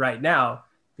getting right now,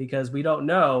 because we don't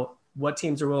know what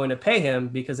teams are willing to pay him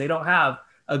because they don't have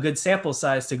a good sample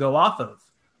size to go off of.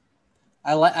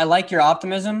 I like your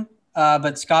optimism,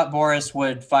 but Scott Boras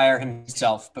would fire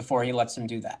himself before he lets him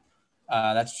do that.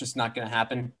 That's just not going to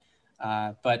happen.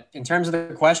 But in terms of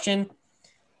the question,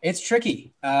 it's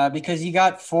tricky because you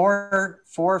got four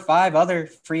or five other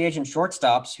free agent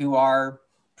shortstops who are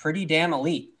pretty damn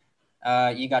elite.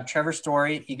 You got Trevor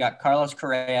Story, you got Carlos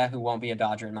Correa, who won't be a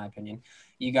Dodger in my opinion.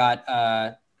 You got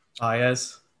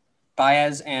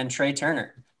Baez and Trey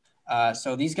Turner.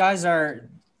 So these guys are,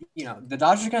 the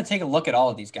Dodgers are going to take a look at all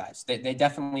of these guys. They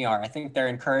definitely are. I think they're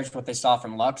encouraged what they saw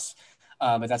from Lux,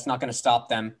 but that's not going to stop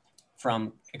them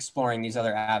from exploring these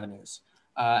other avenues.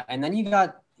 And then you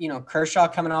got, Kershaw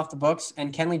coming off the books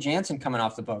and Kenley Jansen coming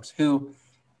off the books, who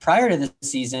prior to this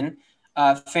season,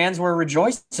 fans were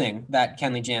rejoicing that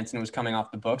Kenley Jansen was coming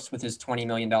off the books with his $20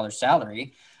 million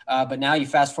salary. But now you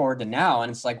fast forward to now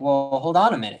and it's like, well, hold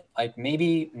on a minute. Like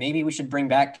maybe we should bring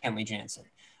back Kenley Jansen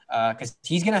because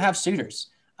he's going to have suitors.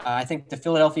 I think the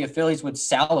Philadelphia Phillies would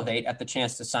salivate at the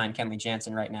chance to sign Kenley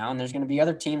Jansen right now. And there's going to be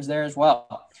other teams there as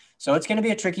well. So it's going to be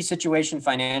a tricky situation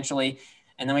financially.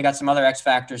 And then we got some other X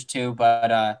factors too,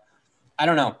 but I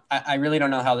don't know. I really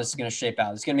don't know how this is going to shape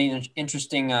out. It's going to be an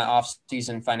interesting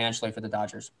offseason financially for the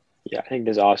Dodgers. Yeah, I think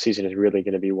this offseason is really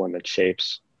going to be one that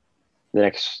shapes the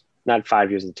next, not 5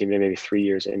 years of the team, maybe 3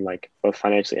 years in like both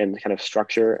financially and kind of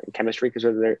structure and chemistry, because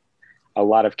there are a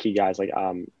lot of key guys like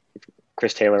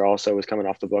Chris Taylor also was coming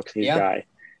off the books. He's a guy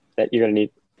that you're going to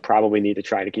probably need to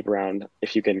try to keep around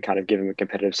if you can kind of give him a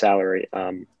competitive salary.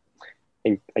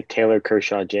 And like Taylor,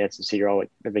 Kershaw, Jansen, Seager, all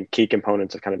have been key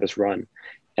components of kind of this run.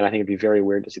 And I think it'd be very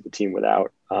weird to see the team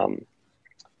without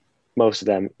most of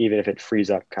them, even if it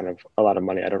frees up kind of a lot of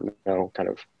money. I don't know,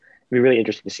 it'd be really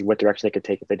interesting to see what direction they could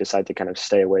take if they decide to kind of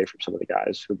stay away from some of the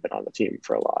guys who've been on the team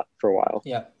for a while.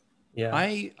 Yeah. Yeah.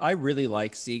 I really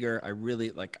like Seager. I really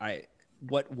like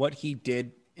what he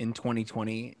did in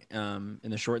 2020 in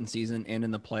the shortened season and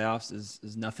in the playoffs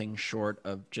is nothing short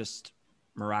of just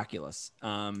miraculous.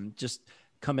 Just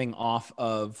coming off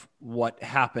of what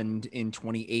happened in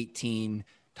 2018,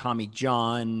 Tommy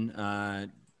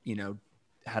John,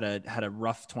 had a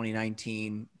rough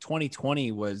 2019.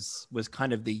 2020 was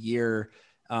kind of the year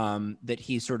that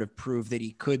he sort of proved that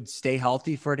he could stay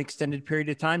healthy for an extended period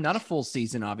of time. Not a full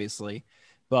season, obviously,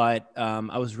 but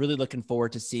I was really looking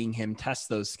forward to seeing him test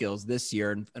those skills this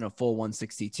year in a full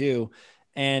 162.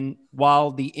 And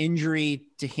while the injury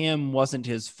to him wasn't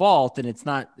his fault, and it's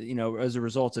not, as a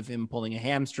result of him pulling a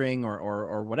hamstring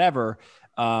or whatever,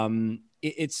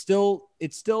 it's still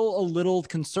a little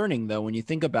concerning though, when you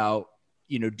think about,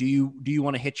 do you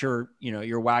want to hitch your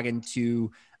wagon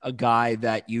to a guy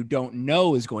that you don't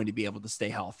know is going to be able to stay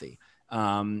healthy?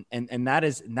 And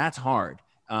that's hard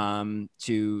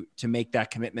to make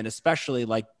that commitment, especially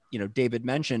like, David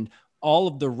mentioned, all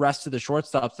of the rest of the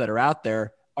shortstops that are out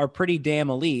there are pretty damn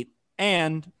elite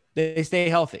and they stay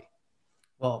healthy.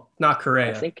 Well, not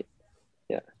Correa. I think,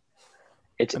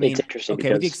 it's interesting.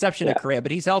 Okay, with the exception of Correa,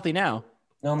 but he's healthy now.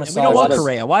 No, we don't want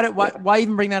Correa. Why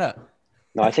even bring that up?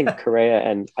 No, I think Correa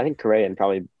and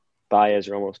probably Baez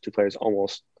are almost two players.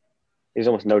 There's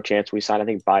almost no chance we sign. I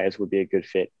think Baez would be a good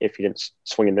fit if he didn't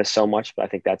swing in this so much. But I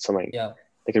think that's something that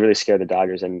could really scare the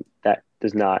Dodgers, and that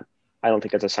does not. I don't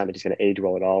think that's a sign that he's going to age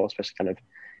well at all. Especially kind of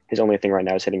his only thing right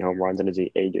now is hitting home runs, and as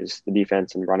he ages, the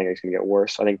defense and running is going to get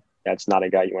worse. So I think that's not a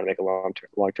guy you want to make a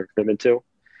long-term commitment to.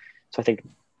 So I think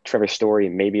Trevor Story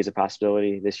maybe is a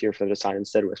possibility this year for them to sign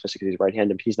instead, especially because he's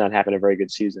right-handed. He's not having a very good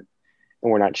season,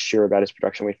 and we're not sure about his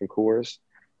production away from Coors.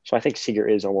 So I think Seager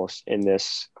is almost in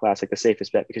this class like the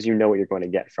safest bet because you know what you're going to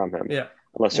get from him. Yeah.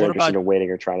 Unless they're interested in waiting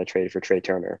or trying to trade for Trey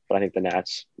Turner. But I think the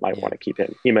Nats might want to keep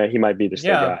him. He might be the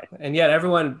same guy. And yet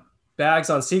everyone bags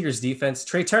on Seager's defense.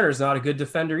 Trey Turner's not a good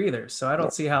defender either. So I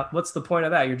don't see what's the point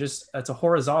of that? It's a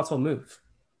horizontal move.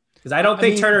 Because I don't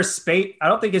think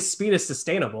his speed is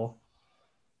sustainable.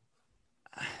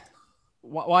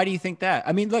 Why do you think that?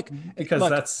 I mean, look,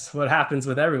 that's what happens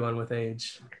with everyone with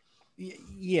age.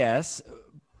 Yes.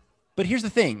 But here's the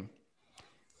thing.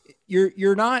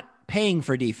 You're not paying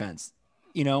for defense.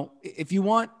 If you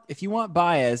want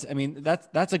Baez, I mean,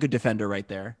 that's a good defender right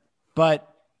there. But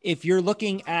if you're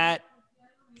looking at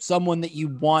someone that you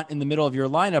want in the middle of your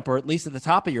lineup, or at least at the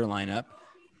top of your lineup,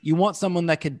 you want someone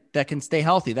that can stay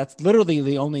healthy. That's literally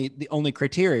the only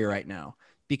criteria right now,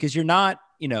 because you're not,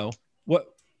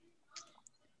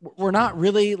 we're not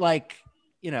really like,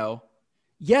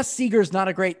 yes, Seager's not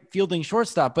a great fielding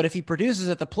shortstop, but if he produces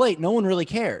at the plate, no one really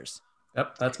cares.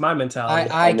 Yep, that's my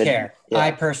mentality. I care. Yeah.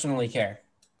 I personally care.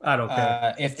 I don't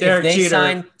care. If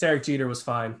Derek Jeter was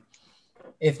fine.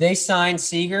 If they sign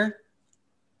Seager,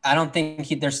 I don't think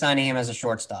they're signing him as a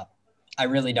shortstop. I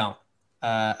really don't.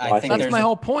 I think that's my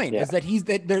whole point, is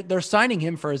that they're signing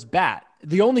him for his bat.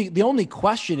 The only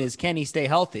question is, can he stay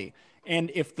healthy?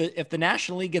 And if the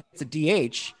National League gets a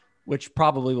DH, which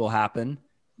probably will happen,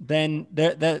 then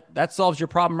that solves your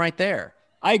problem right there.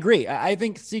 I agree. I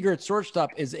think Seager at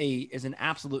shortstop is an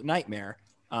absolute nightmare.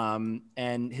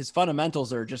 And his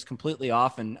fundamentals are just completely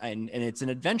off, and it's an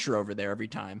adventure over there every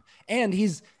time. And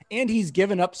he's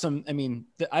given up some. I mean,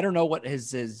 I don't know what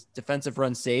his defensive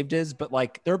run saved is, but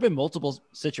like there have been multiple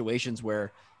situations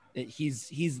where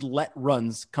he's let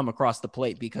runs come across the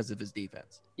plate because of his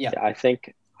defense. Yeah, I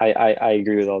think I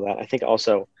agree with all that. I think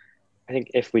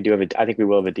if we do have I think we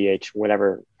will have a DH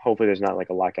whenever. Hopefully, there's not like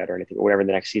a lockout or anything. But whenever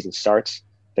the next season starts,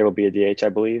 there will be a DH, I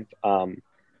believe.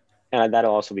 And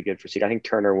that'll also be good for Seager. I think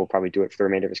Turner will probably do it for the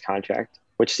remainder of his contract,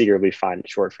 which Seager will be fine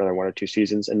short for another 1 or 2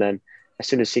 seasons. And then as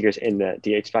soon as Seager's in the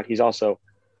DH spot, he's also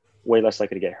way less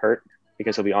likely to get hurt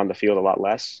because he'll be on the field a lot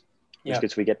less, which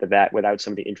gets we get the bat without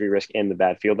some of the injury risk and the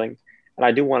bad fielding. And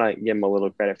I do want to give him a little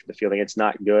credit for the fielding. It's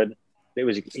not good.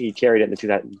 He carried it in the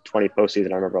 2020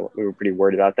 postseason. I remember we were pretty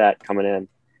worried about that coming in.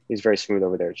 He's very smooth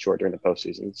over there at short during the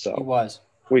postseason. So he was.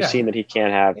 We've seen that he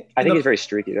can have. I think he's very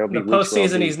streaky. In the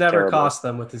postseason, he's never cost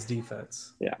them with his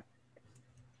defense. Yeah.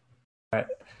 All right.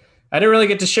 I didn't really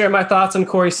get to share my thoughts on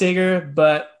Corey Seager,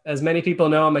 but as many people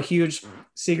know, I'm a huge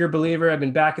Seager believer. I've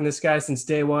been backing this guy since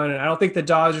day one, and I don't think the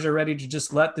Dodgers are ready to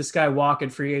just let this guy walk in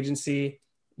free agency.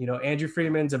 Andrew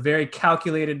Friedman's a very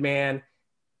calculated man,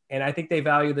 and I think they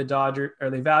value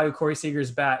Corey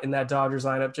Seager's bat in that Dodgers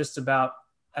lineup just about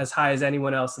as high as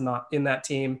anyone else in that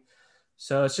team.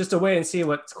 So it's just a wait and see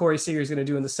what Corey Seager is going to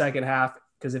do in the second half,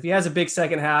 because if he has a big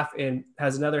second half and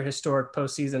has another historic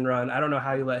postseason run, I don't know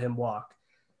how you let him walk.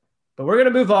 But we're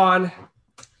going to move on.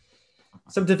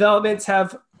 Some developments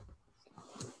have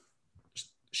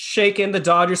shaken the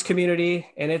Dodgers community,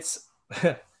 and it's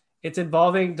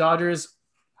involving Dodgers'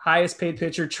 highest paid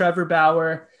pitcher, Trevor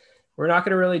Bauer. We're not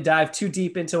going to really dive too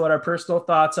deep into what our personal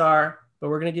thoughts are, but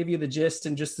we're going to give you the gist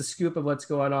and just the scoop of what's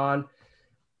going on.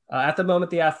 At the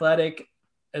moment, The Athletic,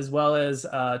 as well as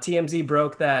TMZ,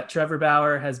 broke that Trevor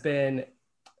Bauer has been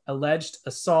alleged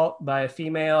assault by a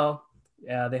female.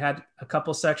 They had a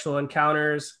couple sexual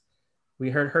encounters. We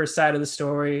heard her side of the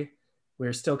story.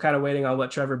 We're still kind of waiting on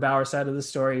what Trevor Bauer's side of the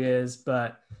story is,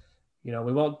 but we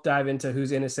won't dive into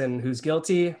who's innocent and who's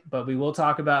guilty, but we will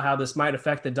talk about how this might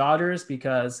affect the Dodgers,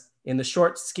 because in the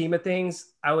short scheme of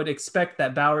things, I would expect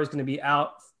that Bauer is going to be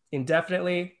out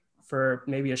indefinitely for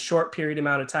maybe a short period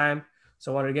amount of time.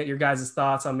 So I wanted to get your guys'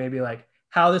 thoughts on maybe like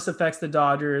how this affects the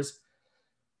Dodgers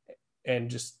and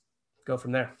just go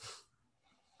from there.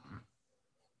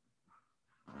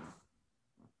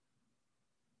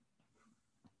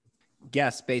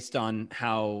 Guess based on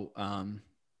how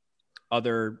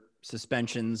other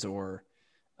suspensions or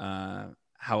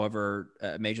however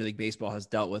Major League Baseball has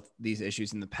dealt with these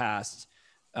issues in the past.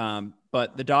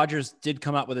 But the Dodgers did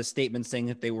come out with a statement saying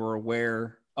that they were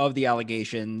aware of the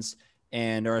allegations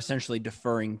and are essentially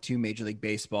deferring to Major League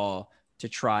Baseball to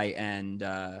try and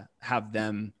have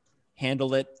them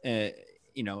handle it,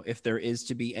 if there is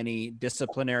to be any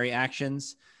disciplinary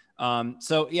actions.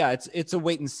 So yeah, it's a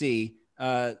wait and see.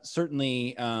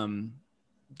 Certainly,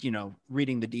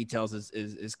 reading the details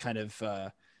is kind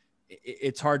of,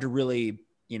 it's hard to really,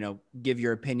 give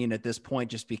your opinion at this point,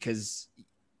 just because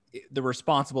the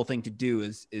responsible thing to do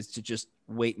is to just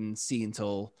wait and see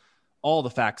until all the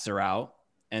facts are out.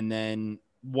 And then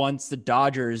once the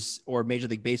Dodgers or Major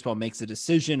League Baseball makes a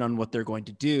decision on what they're going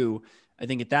to do, I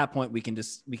think at that point we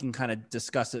can kind of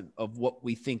discuss it of what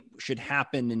we think should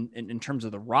happen in terms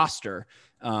of the roster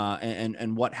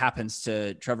and what happens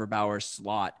to Trevor Bauer's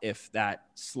slot if that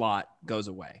slot goes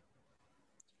away.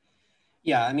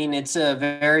 Yeah, I mean, it's a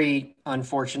very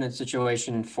unfortunate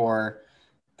situation for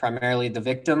primarily the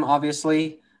victim,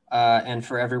 obviously, and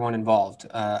for everyone involved.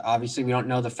 Obviously, we don't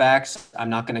know the facts. I'm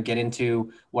not going to get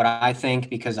into what I think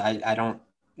because I don't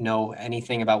know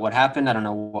anything about what happened. I don't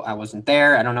know. I wasn't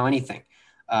there. I don't know anything.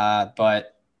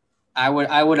 But I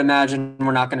would imagine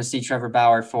we're not going to see Trevor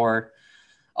Bauer for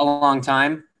a long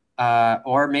time.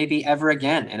 or maybe ever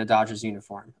again in a Dodgers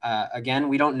uniform. Again,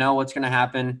 we don't know what's going to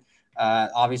happen.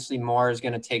 Obviously, more is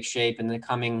going to take shape in the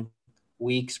coming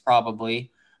weeks,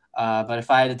 probably. But if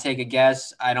I had to take a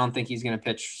guess, I don't think he's going to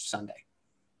pitch Sunday.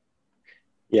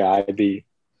 Yeah, I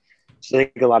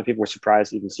think a lot of people were surprised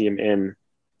to even see him in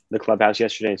the clubhouse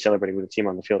yesterday and celebrating with the team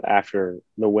on the field after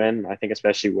the win. I think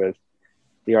especially with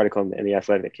the article in the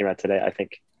Athletic that came out today, I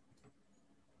think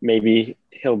maybe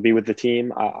he'll be with the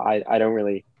team. I don't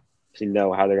really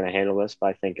know how they're going to handle this, but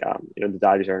I think the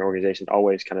Dodgers are an organization that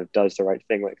always kind of does the right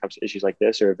thing when it comes to issues like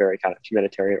this. They're a very kind of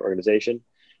humanitarian organization,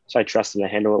 so I trust them to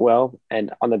handle it well.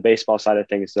 And on the baseball side of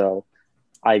things, though,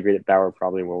 I agree that Bauer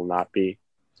probably will not be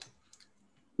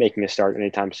making a start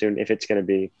anytime soon. If it's going to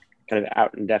be kind of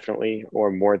out indefinitely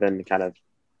or more than kind of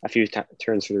a few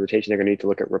turns through the rotation, they're going to need to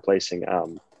look at replacing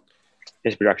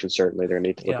his production. Certainly, they're going to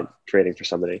need to look at trading for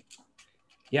somebody.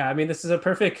 Yeah, I mean, this is a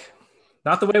perfect,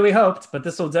 not the way we hoped, but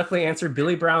this will definitely answer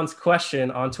Billy Brown's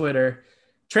question on Twitter.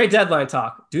 Trade deadline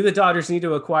talk. Do the Dodgers need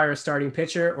to acquire a starting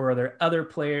pitcher, or are there other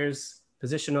players,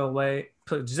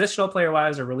 positional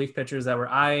player-wise or relief pitchers that we're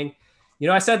eyeing?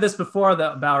 I said this before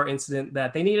the Bauer incident,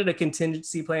 that they needed a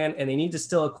contingency plan and they need to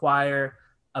still acquire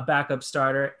a backup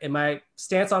starter. And my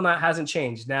stance on that hasn't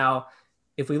changed. Now,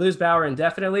 if we lose Bauer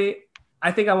indefinitely,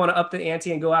 I think I want to up the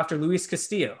ante and go after Luis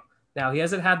Castillo. Now, he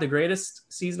hasn't had the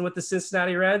greatest season with the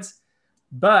Cincinnati Reds,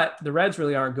 but the Reds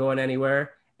really aren't going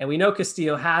anywhere. And we know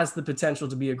Castillo has the potential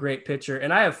to be a great pitcher.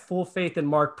 And I have full faith in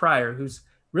Mark Pryor, who's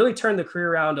really turned the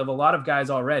career around of a lot of guys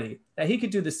already, that he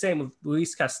could do the same with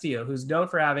Luis Castillo, who's known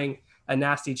for having a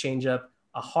nasty changeup,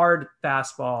 a hard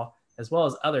fastball, as well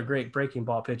as other great breaking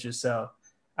ball pitches. So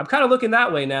I'm kind of looking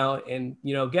that way now and,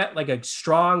 get like a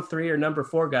strong 3 or number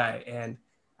 4 guy. And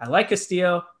I like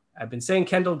Castillo. I've been saying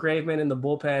Kendall Graveman in the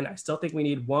bullpen. I still think we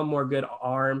need one more good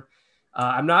arm.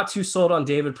 I'm not too sold on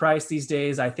David Price these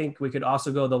days. I think we could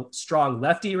also go the strong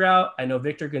lefty route. I know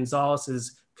Victor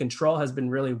Gonzalez's control has been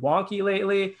really wonky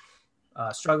lately,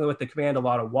 struggling with the command, a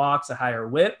lot of walks, a higher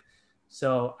whip.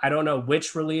 So I don't know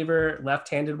which reliever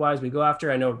left-handed wise we go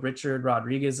after. I know Richard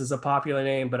Rodriguez is a popular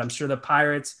name, but I'm sure the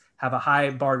Pirates have a high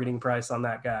bargaining price on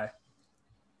that guy.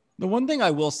 The one thing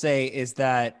I will say is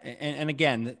that, and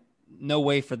again, no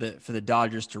way for the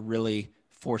Dodgers to really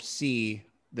foresee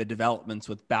the developments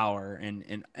with Bauer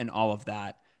and all of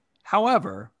that.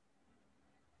 However,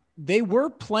 they were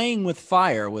playing with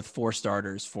fire with 4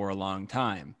 starters for a long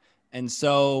time. And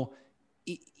so,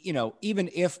 even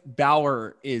if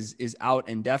Bauer is out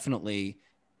indefinitely,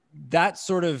 that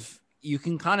sort of, you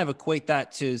can kind of equate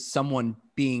that to someone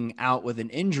being out with an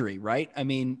injury, right? I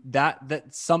mean,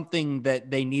 that's something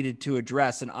that they needed to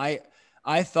address. And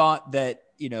I thought that,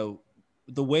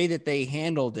 the way that they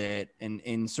handled it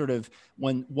and sort of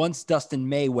once Dustin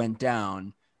May went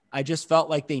down, I just felt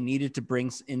like they needed to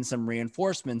bring in some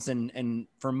reinforcements. And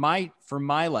for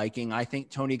my liking, I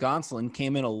think Tony Gonsolin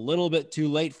came in a little bit too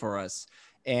late for us.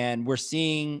 And we're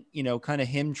seeing, kind of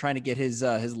him trying to get his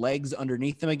legs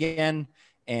underneath him again.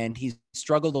 And he's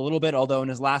struggled a little bit, although in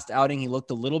his last outing, he looked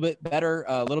a little bit better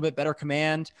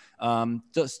command.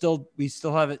 He still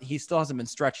hasn't been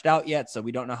stretched out yet. So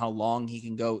we don't know how long he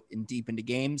can go deep into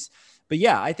games. But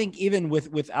yeah, I think even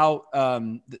without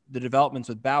the developments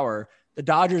with Bauer, the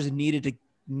Dodgers need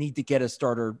to get a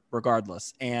starter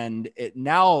regardless. And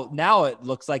now it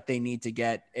looks like they need to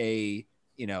get a,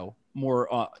 more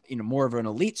of an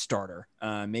elite starter.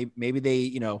 Maybe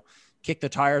they, kick the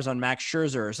tires on Max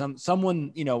Scherzer or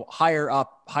someone,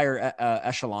 higher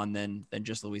echelon than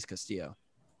just Luis Castillo.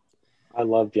 I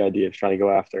love the idea of trying to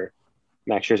go after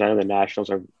Max Scherzer. I know the Nationals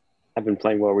have been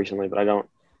playing well recently, but I don't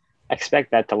expect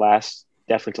that to last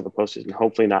definitely till the postseason.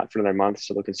 Hopefully not for another month.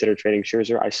 So they'll consider trading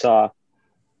Scherzer. I saw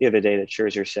the other day that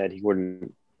Scherzer said he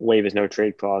wouldn't waive his no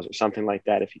trade clause or something like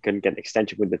that if he couldn't get an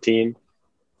extension with the team.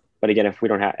 But again, if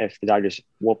the Dodgers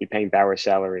won't be paying Bauer's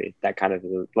salary, that kind of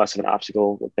is less of an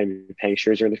obstacle with maybe paying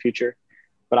Scherzer in the future.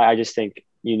 But I just think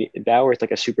Bauer is like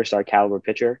a superstar caliber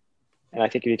pitcher, and I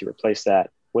think you need to replace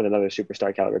that with another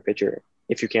superstar caliber pitcher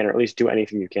if you can, or at least do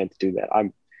anything you can to do that.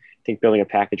 I think building a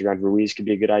package around Ruiz could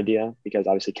be a good idea because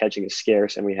obviously catching is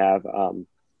scarce, and we have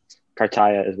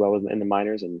Cartaya as well in the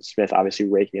minors, and Smith obviously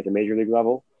raking at the major league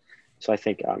level. So I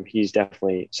think he's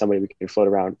definitely somebody we can float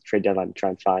around trade deadline to try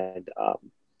and find.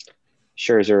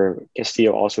 Scherzer,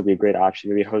 Castillo also would be a great option.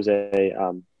 Maybe Jose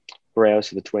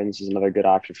Barrios of the Twins is another good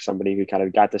option for somebody who kind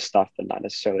of got this stuff but not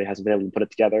necessarily hasn't been able to put it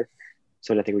together.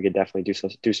 So I think we could definitely do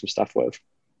some stuff with.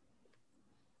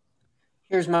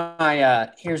 I'm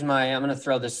going to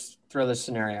throw this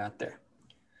scenario out there.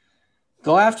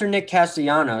 Go after Nick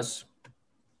Castellanos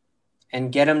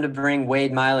and get him to bring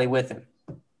Wade Miley with him.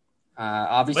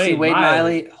 Obviously, Wade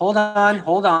Miley. Hold on.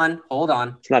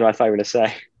 It's not what I thought you were going to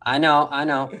say. I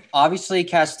know. Obviously,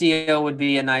 Castillo would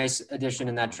be a nice addition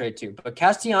in that trade too. But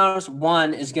Castellanos,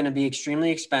 one, is going to be extremely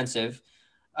expensive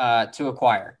to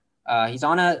acquire. He's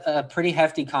on a pretty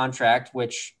hefty contract,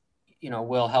 which,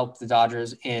 will help the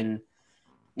Dodgers in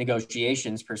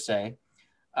negotiations per se.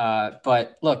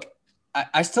 But look,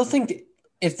 I still think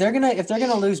if they're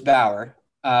gonna lose Bauer,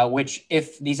 which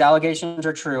if these allegations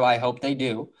are true, I hope they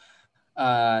do.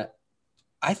 I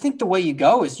think the way you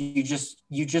go is you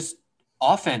just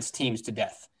offense teams to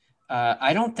death.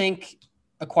 I don't think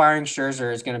acquiring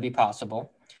Scherzer is going to be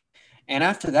possible. And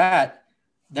after that,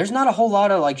 there's not a whole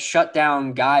lot of shut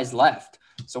down guys left.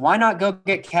 So why not go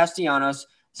get Castellanos,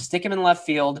 stick him in left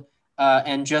field,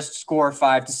 and just score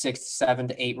 5 to 6 to 7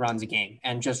 to 8 runs a game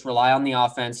and just rely on the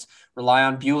offense, rely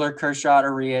on Buehler, Kershaw,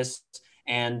 Arias,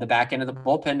 and the back end of the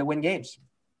bullpen to win games.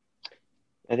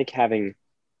 I think having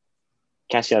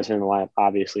Castellanos in the lineup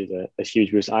obviously is a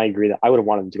huge boost. I agree that I would have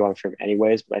wanted him to go on for him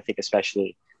anyways, but I think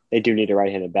especially they do need a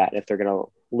right-handed bat. If they're going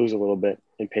to lose a little bit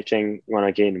in pitching, you want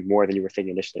to gain more than you were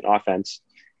thinking initially in offense,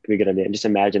 it could be a good idea. And just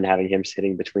imagine having him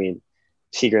sitting between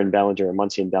Seager and Bellinger or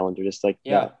Muncy and Bellinger, just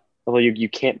that. Although you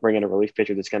can't bring in a relief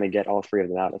pitcher that's going to get all three of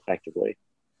them out effectively.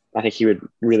 I think he would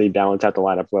really balance out the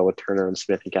lineup well with Turner and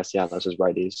Smith and Castellanos as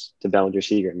righties to Bellinger,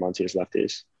 Seager, and Muncy as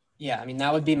lefties. Yeah,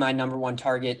 that would be my number one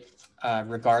target.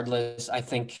 Regardless, I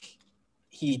think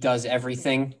he does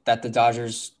everything that the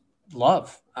Dodgers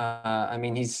love.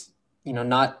 He's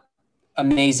not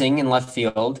amazing in left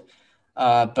field,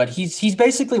 but he's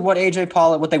basically what they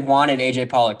wanted AJ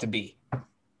Pollock to be.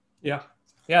 Yeah,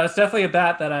 that's definitely a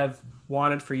bat that I've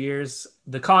wanted for years.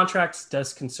 The contract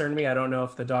does concern me. I don't know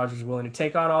if the Dodgers are willing to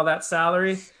take on all that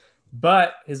salary,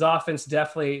 but his offense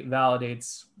definitely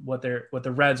validates what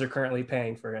the Reds are currently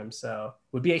paying for him. So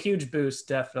would be a huge boost.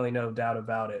 Definitely, no doubt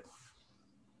about it.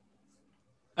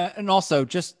 And also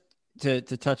just to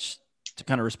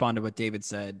kind of respond to what David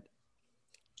said,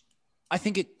 I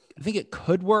think it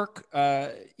could work,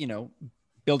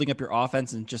 building up your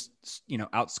offense and just,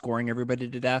 outscoring everybody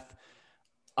to death.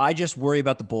 I just worry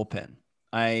about the bullpen.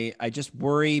 I just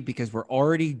worry because we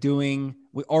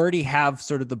already have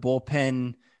sort of the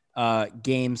bullpen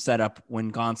game set up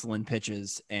when Gonsolin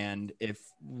pitches. And if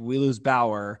we lose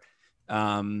Bauer,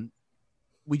 even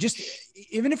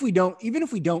if we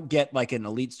don't get like an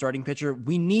elite starting pitcher,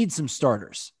 we need some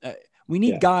starters. We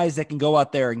need guys that can go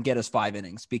out there and get us 5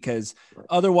 innings because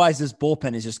otherwise this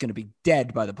bullpen is just going to be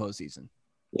dead by the postseason.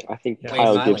 Yeah, I think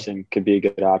Kyle Gibson could be a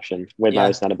good option. Wade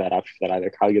Miley's not a bad option for that either.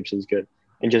 Kyle Gibson's good.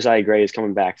 And Josiah Gray is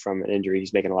coming back from an injury.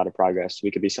 He's making a lot of progress.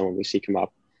 We could be someone we see come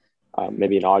up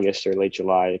maybe in August or late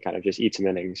July to kind of just eat some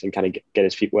innings and kind of get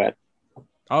his feet wet.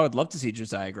 I would love to see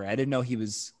Josiah Gray. I didn't know he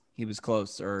was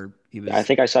close or he was. Yeah, I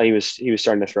think I saw he was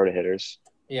starting to throw to hitters.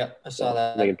 Yeah, I saw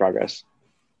that. Making progress.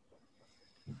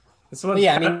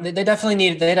 They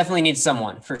definitely need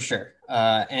someone for sure.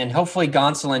 And hopefully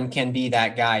Gonsolin can be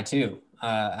that guy too.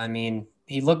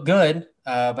 He looked good,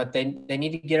 but they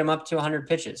need to get him up to 100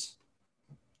 pitches.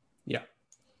 Yeah.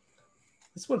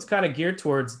 This one's kind of geared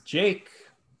towards Jake.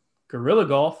 Gorilla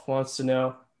Golf wants to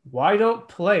know, why don't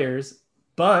players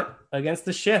bunt against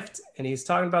the shift? And he's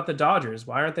talking about the Dodgers.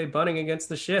 Why aren't they bunting against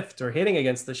the shift or hitting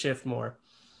against the shift more?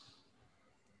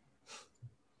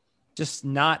 It's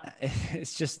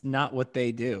just not what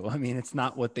they do. It's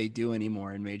not what they do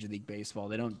anymore in Major League Baseball.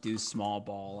 They don't do small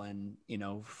ball. And,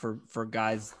 for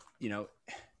guys,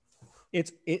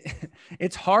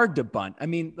 it's hard to bunt.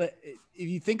 If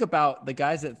you think about the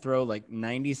guys that throw like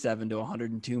 97 to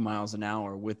 102 miles an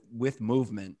hour with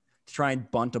movement, to try and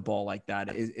bunt a ball like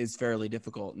that is fairly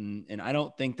difficult. And I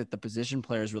don't think that the position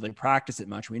players really practice it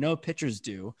much. We know pitchers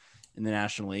do in the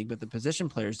National League, but the position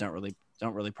players don't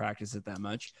really practice it that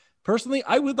much. Personally,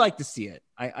 I would like to see it.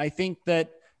 I think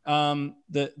that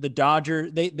the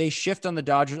Dodgers, they shift on the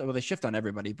Dodgers. Well, they shift on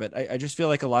everybody, but I just feel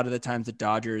like a lot of the times the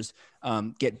Dodgers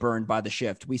get burned by the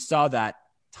shift. We saw that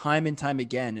time and time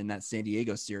again in that San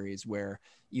Diego series where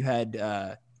you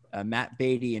had Matt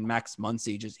Beatty and Max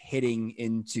Muncy just hitting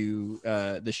into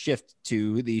the shift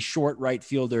to the short right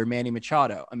fielder, Manny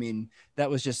Machado. That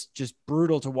was just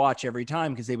brutal to watch every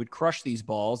time because they would crush these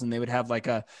balls and they would have like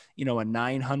a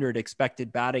 900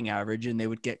 expected batting average and they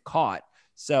would get caught.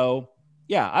 So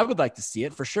yeah, I would like to see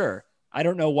it for sure. I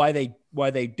don't know why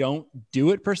they don't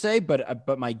do it per se,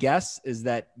 but my guess is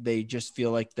that they just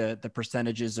feel like the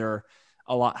percentages are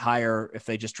a lot higher if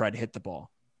they just try to hit the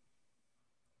ball.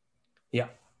 Yeah.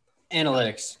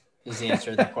 Analytics is the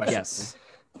answer to that question. Yes.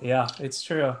 Yeah, it's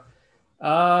true.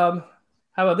 How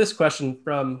about this question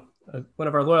from one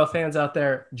of our loyal fans out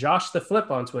there, Josh the Flip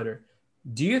on Twitter.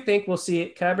 Do you think we'll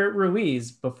see Keibert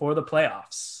Ruiz before the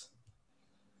playoffs?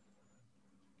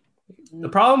 The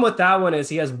problem with that one is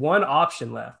he has one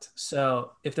option left.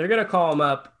 So if they're going to call him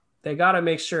up, they got to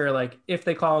make sure, like, if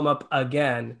they call him up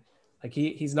again, like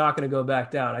he's not going to go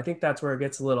back down. I think that's where it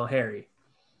gets a little hairy.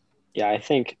 Yeah, I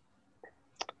think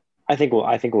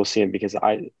we'll see him because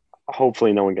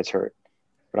hopefully no one gets hurt,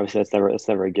 but obviously that's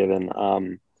never a given.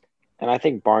 And I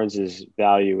think Barnes's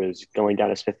value is going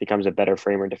down as Smith becomes a better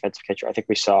framer and defensive catcher. I think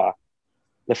we saw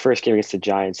the first game against the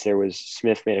Giants.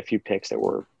 Smith made a few picks that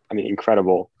were,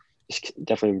 incredible. Just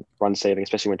definitely run saving,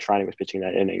 especially when Trinan was pitching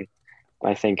that inning. And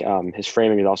I think his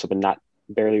framing has also been not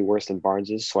barely worse than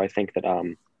Barnes's. So I think that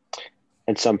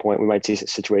at some point we might see a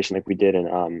situation like we did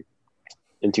in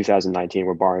 2019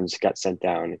 where Barnes got sent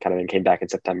down and kind of then came back in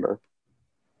September.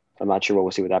 I'm not sure what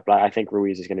we'll see with that, but I think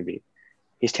Ruiz is going to be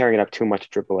 – he's tearing it up too much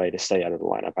at AAA to stay out of the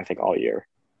lineup, I think, all year.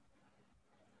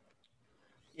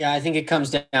 Yeah, I think it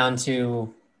comes down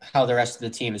to how the rest of the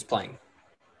team is playing.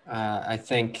 I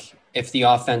think if the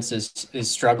offense is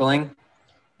struggling,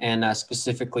 and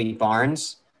specifically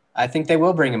Barnes, I think they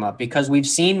will bring him up because we've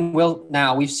seen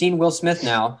Will Smith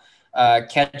now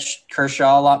catch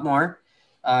Kershaw a lot more.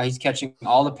 He's catching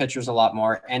all the pitchers a lot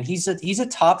more, and he's a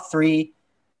top 3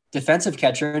 defensive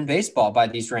catcher in baseball by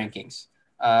these rankings,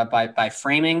 by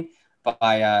framing,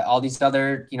 by all these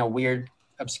other weird,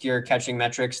 obscure catching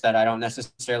metrics that I don't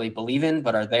necessarily believe in,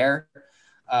 but are there.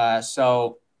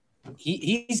 So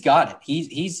he's got it.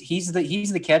 He's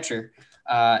the catcher,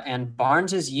 and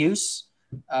Barnes's use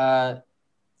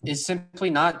is simply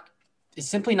not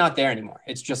there anymore.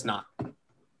 It's just not.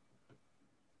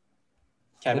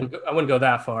 Kevin? I wouldn't go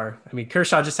that far. I mean,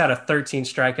 Kershaw just had a 13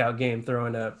 strikeout game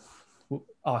throwing to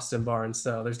Austin Barnes.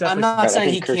 So there's definitely. I'm not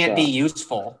saying he can't be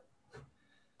useful,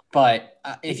 but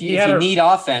if you need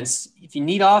offense,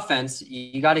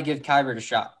 you got to give Keibert a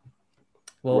shot.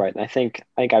 Well, right. And I think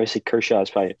obviously Kershaw is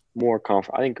probably more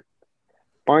confident. I think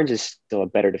Barnes is still a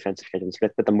better defensive catcher than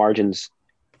Smith, but the margins,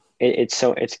 it's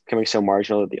becoming so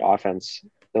marginal that the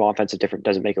offensive difference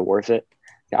doesn't make it worth it.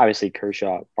 Obviously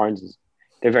Barnes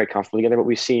they're very comfortable together, but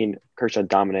we've seen Kershaw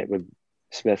dominate with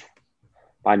Smith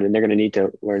behind him, and they're going to need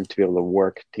to learn to be able to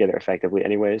work together effectively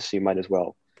anyways, so you might as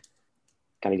well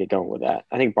kind of get going with that.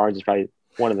 I think Barnes is probably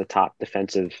one of the top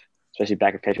defensive, especially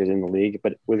backup catchers in the league,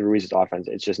 but with Ruiz's offense,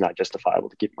 it's just not justifiable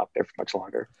to keep him up there for much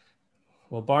longer.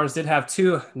 Well, Barnes did have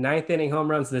 2 ninth-inning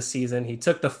home runs this season. He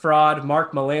took the fraud,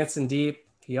 Mark Melancon deep.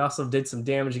 He also did some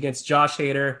damage against Josh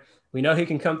Hader. We know he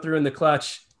can come through in the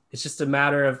clutch. It's just a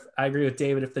matter of, I agree with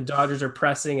David, if the Dodgers are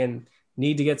pressing and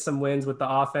need to get some wins with the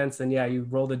offense, then yeah, you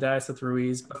roll the dice with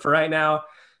Ruiz. But for right now,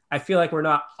 I feel like we're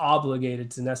not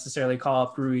obligated to necessarily call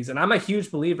up Ruiz. And I'm a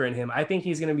huge believer in him. I think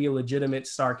he's going to be a legitimate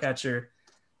star catcher.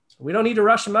 We don't need to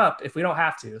rush him up if we don't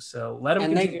have to. So let him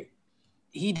continue.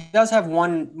 He does have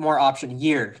one more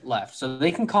year left. So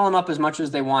they can call him up as much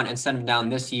as they want and send him down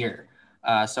this year.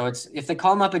 So if they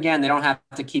call him up again, they don't have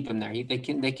to keep him there. They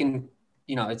can.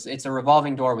 It's a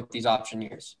revolving door with these option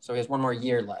years. So he has one more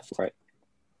year left. Right.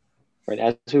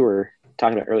 As we were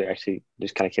talking about earlier, actually,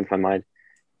 just kind of came to my mind.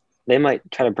 They might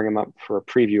try to bring him up for a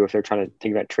preview if they're trying to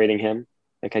think about trading him.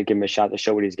 They kind of give him a shot to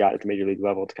show what he's got at the major league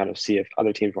level to kind of see if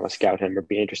other teams want to scout him or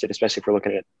be interested, especially if we're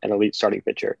looking at an elite starting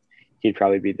pitcher. He'd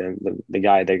probably be the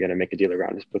guy they're going to make a deal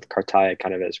around with Cartaya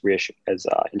kind of as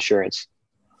insurance.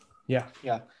 Yeah.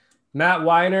 Matt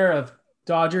Weiner of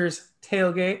Dodgers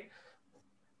Tailgate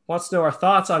wants to know our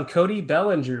thoughts on Cody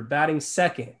Bellinger batting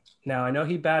second. Now, I know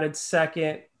he batted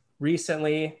second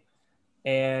recently,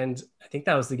 and I think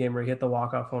that was the game where he hit the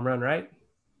walk-off home run, right?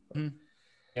 Mm-hmm.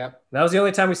 Yep. That was the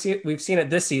only time we've seen it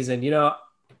this season. I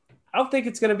don't think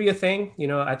it's going to be a thing.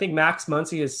 I think Max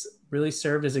Muncy has really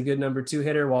served as a good number 2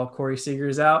 hitter while Corey Seager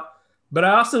is out. But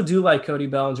I also do like Cody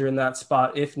Bellinger in that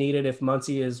spot if needed, if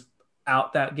Muncy is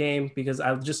out that game, because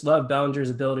I just love Bellinger's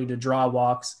ability to draw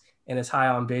walks and his high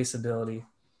on base ability.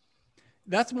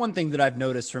 That's one thing that I've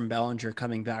noticed from Bellinger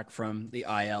coming back from the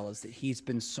IL is that he's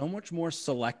been so much more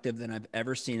selective than I've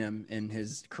ever seen him in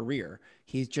his career.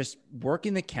 He's just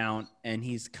working the count, and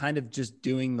he's kind of just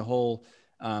doing the whole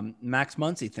Max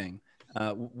Muncy thing,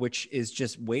 which is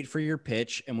just wait for your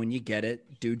pitch, and when you get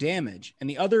it, do damage. And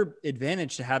the other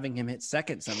advantage to having him hit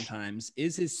second sometimes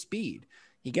is his speed.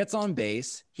 He gets on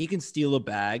base. He can steal a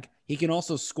bag. He can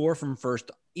also score from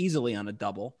first easily on a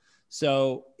double.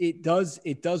 So it does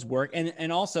work.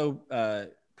 And also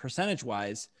percentage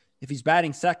wise, if he's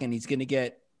batting second, he's going to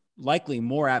get likely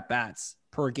more at bats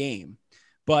per game.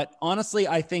 But honestly,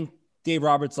 I think Dave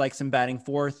Roberts likes him batting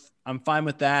fourth. I'm fine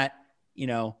with that.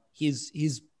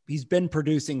 He's been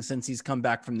producing since he's come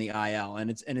back from the IL,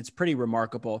 and it's pretty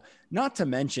remarkable. Not to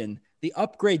mention the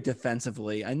upgrade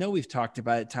defensively, I know we've talked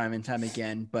about it time and time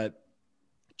again, but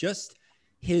just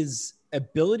his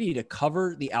ability to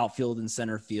cover the outfield and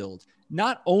center field.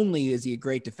 Not only is he a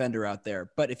great defender out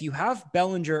there, but if you have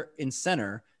Bellinger in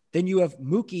center, then you have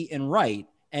Mookie in right,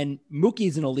 and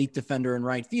Mookie's an elite defender in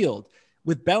right field.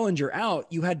 With Bellinger out,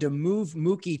 you had to move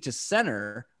Mookie to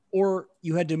center, or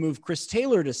you had to move Chris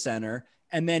Taylor to center,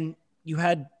 and then you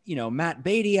had, Matt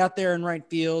Beatty out there in right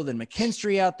field and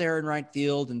McKinstry out there in right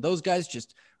field, and those guys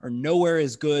just are nowhere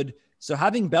as good. So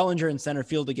having Bellinger in center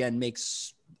field again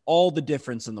makes all the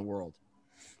difference in the world.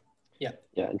 Yeah.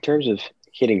 In terms of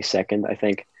hitting second, I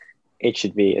think it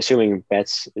should be, assuming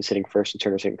Betts is hitting first and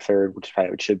Turner's hitting third, which is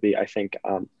probably what it should be. I think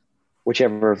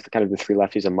whichever of kind of the three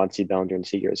lefties of Muncy, Bellinger, and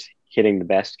Seager is hitting the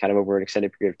best kind of over an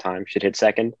extended period of time should hit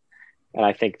second. And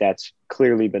I think that's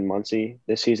clearly been Muncy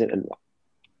this season, and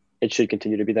it should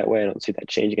continue to be that way. I don't see that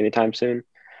changing anytime soon.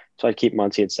 So I'd keep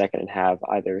Muncy at second and have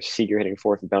either Seager hitting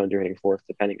fourth and Bellinger hitting fourth,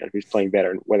 depending on who's playing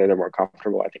better and whether they're more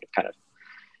comfortable. I think it's kind of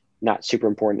not super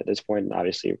important at this point. And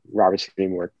obviously, Robert's going to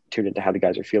be more tuned into how the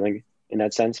guys are feeling in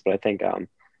that sense. But I think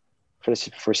for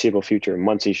the foreseeable future,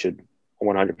 Muncy should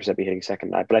 100% be hitting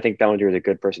second. But I think Bellinger is a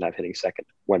good person to have hitting second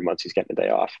when Muncy's getting a day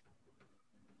off.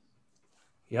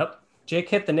 Yep. Jake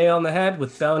hit the nail on the head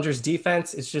with Bellinger's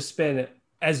defense. It's just been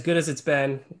as good as it's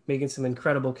been, making some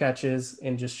incredible catches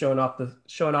and just showing off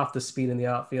the speed in the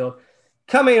outfield.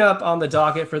 Coming up on the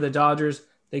docket for the Dodgers,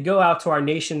 they go out to our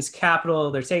nation's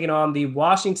capital. They're taking on the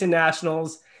Washington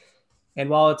Nationals. And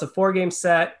while it's a 4-game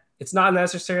set, it's not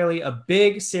necessarily a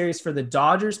big series for the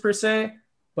Dodgers per se,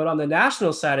 but on the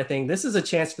Nationals side of things, this is a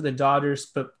chance for the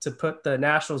Dodgers to put the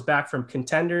Nationals back from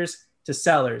contenders to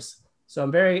sellers. So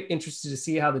I'm very interested to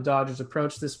see how the Dodgers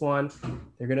approach this one.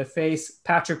 They're going to face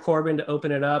Patrick Corbin to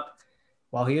open it up.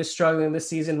 While he is struggling this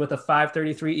season with a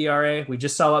 5.33 ERA, we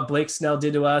just saw what Blake Snell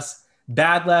did to us.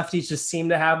 Bad lefties just seem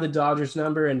to have the Dodgers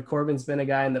number, and Corbin's been a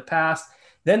guy in the past.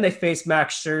 Then they face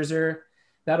Max Scherzer.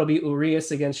 That'll be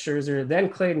Urias against Scherzer. Then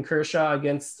Clayton Kershaw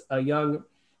against a young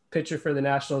pitcher for the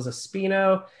Nationals,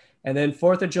 Espino. And then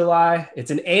 4th of July,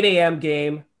 it's an 8 a.m.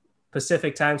 game,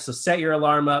 Pacific time, so set your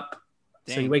alarm up.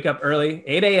 Dang. So you wake up early,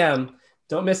 8 a.m.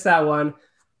 Don't miss that one.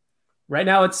 Right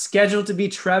now it's scheduled to be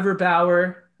Trevor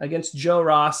Bauer against Joe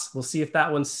Ross. We'll see if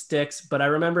that one sticks. But I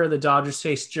remember the Dodgers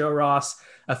faced Joe Ross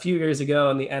a few years ago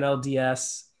in the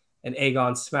NLDS, and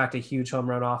Egon smacked a huge home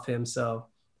run off him. So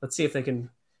let's see if they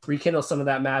can rekindle some of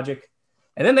that magic.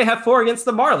 And then they have 4 against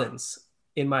the Marlins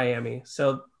in Miami.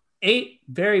 So 8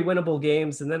 very winnable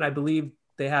games. And then I believe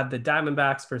they have the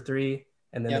Diamondbacks for 3,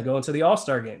 and then they go into the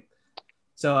All-Star game.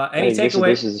 So any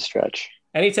takeaways? This is a stretch.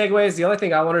 Any takeaways? The only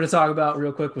thing I wanted to talk about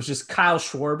real quick was just Kyle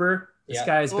Schwarber. This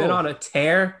guy has been on a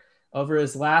tear over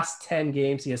his last 10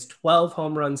 games. He has 12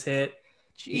 home runs hit.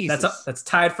 Jesus. That's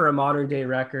tied for a modern day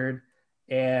record.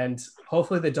 And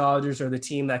hopefully the Dodgers are the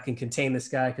team that can contain this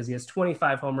guy, because he has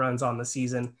 25 home runs on the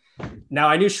season. Now,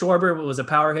 I knew Schwarber was a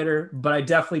power hitter, but I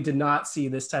definitely did not see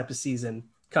this type of season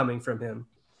coming from him.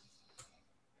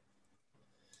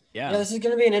 Yeah, this is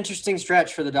going to be an interesting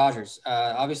stretch for the Dodgers.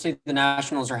 Obviously, the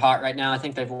Nationals are hot right now. I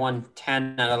think they've won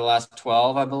 10 out of the last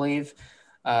 12, I believe,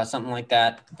 something like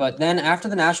that. But then after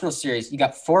the Nationals series, you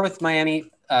got 4 with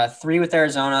Miami, 3 with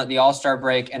Arizona, the All-Star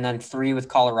break, and then 3 with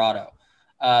Colorado.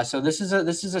 So this is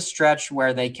a stretch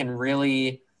where they can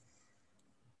really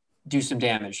do some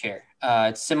damage here.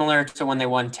 It's similar to when they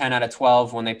won 10 out of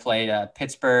 12 when they played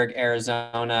Pittsburgh,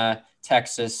 Arizona,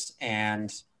 Texas,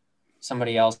 and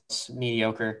somebody else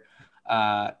mediocre.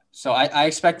 So I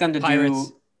expect them to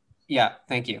Pirates.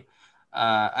 Thank you.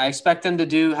 I expect them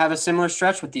to have a similar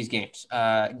stretch with these games.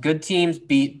 Good teams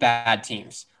beat bad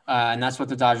teams. And that's what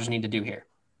the Dodgers need to do here.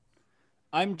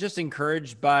 I'm just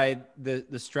encouraged by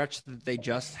the stretch that they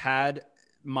just had,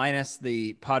 minus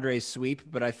the Padres sweep,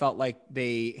 but I felt like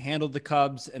they handled the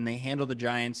Cubs and they handled the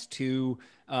Giants, 2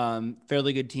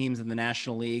 fairly good teams in the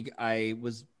National League.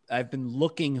 I've been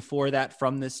looking for that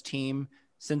from this team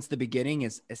since the beginning,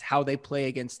 is how they play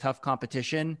against tough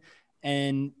competition.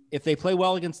 And if they play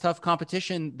well against tough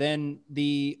competition, then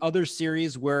the other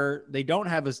series where they don't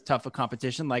have as tough a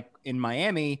competition, like in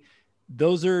Miami,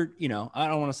 those are, I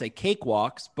don't want to say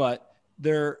cakewalks, but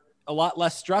they're a lot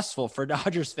less stressful for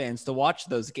Dodgers fans to watch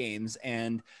those games.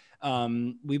 And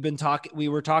we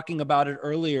were talking about it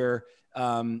earlier,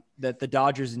 that the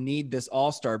Dodgers need this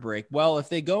All-Star break. Well, if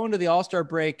they go into the All-Star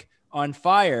break on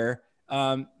fire,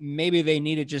 maybe they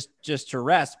need it just to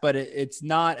rest, but it's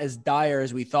not as dire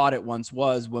as we thought it once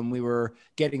was when we were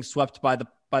getting swept by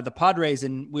the Padres.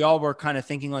 And we all were kind of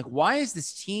thinking, like, why is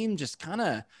this team just kind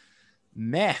of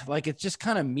like it's just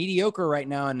kind of mediocre right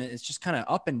now. And it's just kind of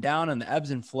up and down, and the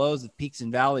ebbs and flows, the peaks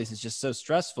and valleys is just so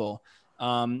stressful.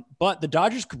 But the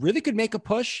Dodgers could make a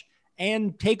push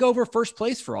and take over first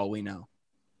place for all we know.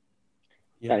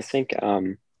 Yes. I think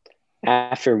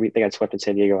after they got swept in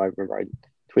San Diego, I remember I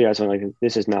tweeted out something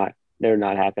like, they're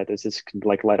not happy at this. This could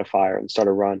like light a fire and start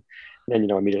a run. And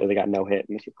then, immediately they got no hit.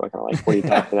 And people are kind of like, what are you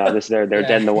talking about? They're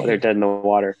dead in the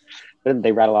water. Then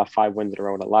they rattle off 5 wins in a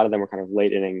row. And a lot of them were kind of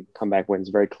late inning comeback wins,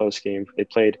 very close games. They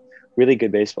played really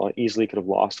good baseball and easily could have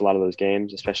lost a lot of those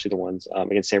games, especially the ones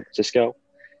against San Francisco.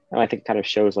 And I think it kind of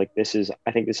shows this is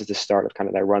the start of kind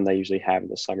of that run they usually have in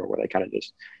the summer, where they kind of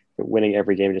just winning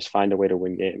every game and just find a way to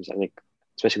win games. I think,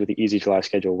 especially with the easy July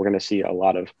schedule, we're going to see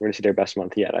their best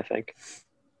month yet, I think.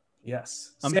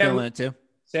 Yes. I'm feeling it too.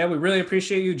 Sam, we really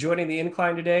appreciate you joining the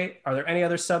Incline today. Are there any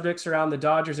other subjects around the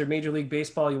Dodgers or Major League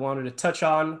Baseball you wanted to touch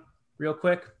on real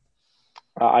quick?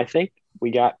 I think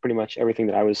we got pretty much everything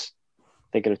that I was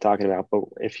thinking of talking about, but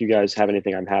if you guys have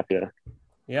anything, I'm happy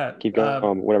to keep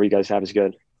going. Whatever you guys have is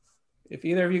good. If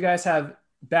either of you guys have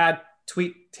bad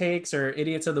tweet takes or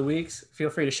idiots of the weeks, feel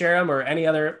free to share them, or any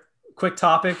other quick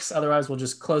topics. Otherwise, we'll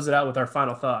just close it out with our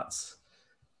final thoughts.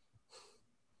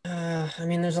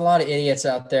 There's a lot of idiots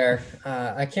out there.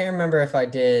 I can't remember if I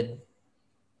did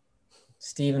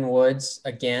Stephen Woods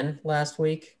again last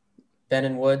week. Ben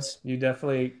and Woods. You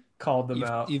definitely called them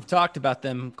out. You've talked about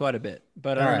them quite a bit,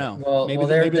 but I don't know. Well,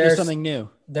 maybe there's something new.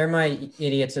 They're my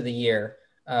idiots of the year.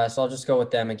 So I'll just go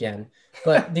with them again.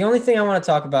 But the only thing I want to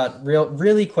talk about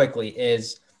really quickly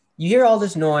is you hear all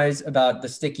this noise about the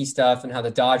sticky stuff and how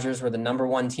the Dodgers were the number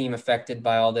one team affected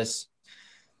by all this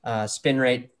spin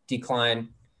rate decline.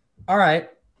 All right.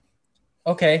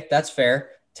 Okay, that's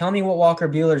fair. Tell me what Walker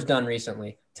Buehler's done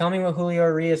recently. Tell me what Julio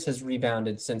Urias has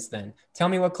rebounded since then. Tell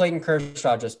me what Clayton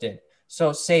Kershaw just did.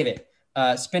 So save it.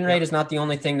 Spin rate is not the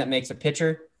only thing that makes a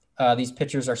pitcher. These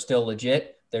pitchers are still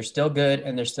legit. They're still good,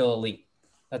 and they're still elite.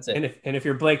 That's it. And if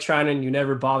you're Blake Trinan, you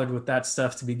never bothered with that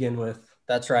stuff to begin with.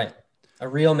 That's right. A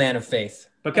real man of faith.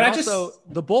 But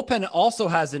the bullpen also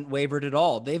hasn't wavered at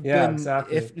all. They've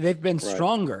been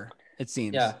stronger, it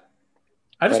seems. Yeah.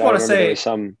 I just want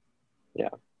to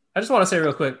say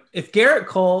real quick, if Garrett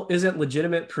Cole isn't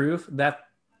legitimate proof that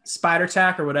Spider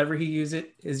Tack or whatever he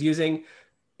is using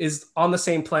is on the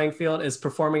same playing field as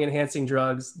performing enhancing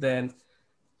drugs, then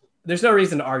there's no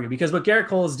reason to argue, because what Garrett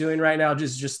Cole is doing right now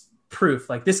is just proof.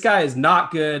 Like, this guy is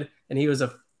not good, and he was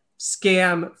a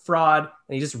scam fraud,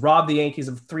 and he just robbed the Yankees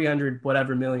of $300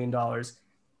 whatever million,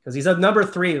 because he's a number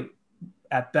 3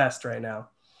 at best right now.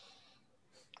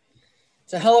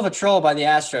 It's a hell of a troll by the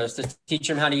Astros to teach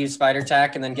him how to use Spider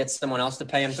Tack and then get someone else to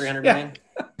pay him $300 million.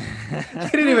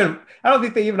 I don't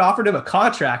think they even offered him a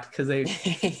contract, because they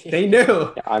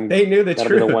knew. They knew the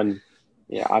truth.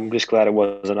 I'm just glad it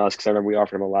wasn't us, because I remember we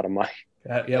offered him a lot of money.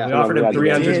 We offered him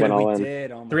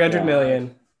 $300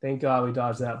 million. Thank God we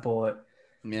dodged that bullet.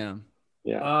 Yeah.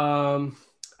 I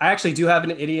actually do have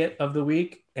an idiot of the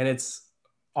week, and it's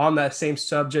on that same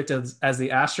subject as the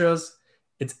Astros.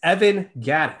 It's Evan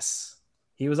Gattis.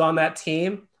 He was on that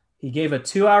team. He gave a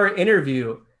 2-hour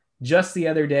interview just the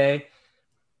other day.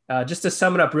 Just to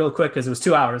sum it up real quick, because it was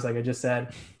 2 hours, like I just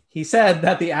said. He said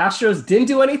that the Astros didn't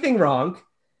do anything wrong.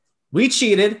 We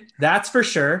cheated, that's for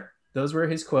sure. Those were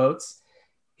his quotes.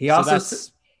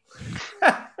 That's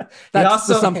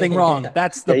something wrong.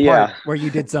 That's the part where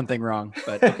you did something wrong.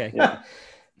 But okay. Yeah.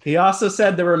 He also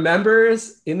said there were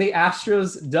members in the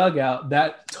Astros dugout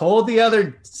that told the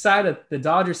other side of the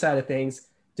Dodger side of things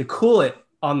to cool it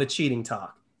on the cheating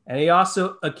talk. And he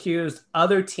also accused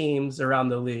other teams around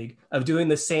the league of doing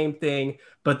the same thing,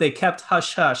 but they kept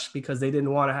hush hush because they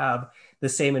didn't want to have the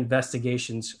same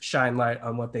investigations shine light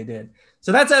on what they did.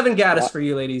 So that's Evan Gattis for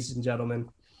you, ladies and gentlemen.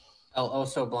 El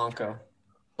Oso Blanco.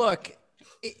 Look,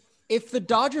 if the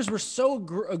Dodgers were so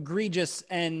egregious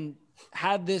and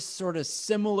had this sort of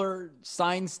similar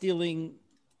sign stealing,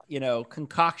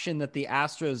 concoction that the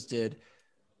Astros did,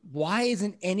 why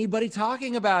isn't anybody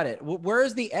talking about it? Where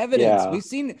is the evidence?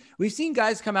 Yeah. We've seen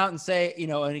guys come out and say,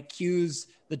 and accuse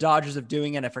the Dodgers of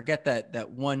doing it. I forget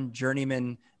that one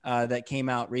journeyman that came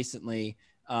out recently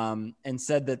and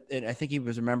said that I think he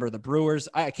was a member of the Brewers.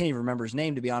 I can't even remember his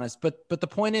name, to be honest. But the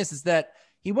point is that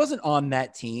he wasn't on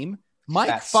that team.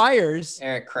 Mike Fiers.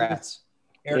 Eric Kratz.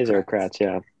 Eric Kratz,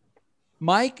 yeah.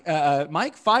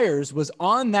 Mike Fiers was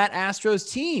on that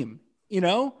Astros team.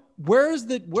 Where's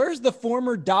the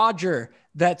former Dodger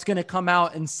that's going to come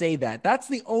out and say that? That's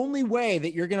the only way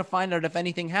that you're going to find out if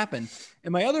anything happened.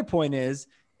 And my other point is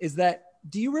that,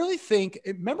 do you really think,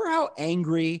 remember how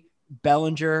angry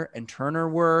Bellinger and Turner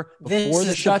were before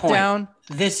the is shutdown.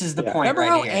 This is the point. Remember right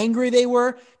how here. angry they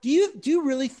were? Do you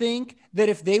really think that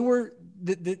if they were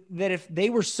that if they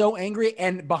were so angry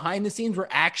and behind the scenes were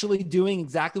actually doing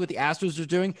exactly what the Astros were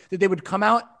doing, that they would come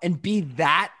out and be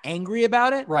that angry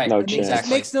about it? Right. No I mean, chance. it just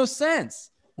makes no sense.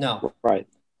 No. Right.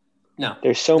 No.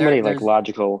 There's so many like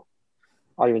logical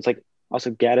arguments. Like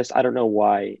also Gaddis, I don't know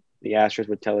why the Astros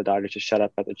would tell the Dodgers to shut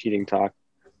up about the cheating talk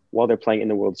while they're playing in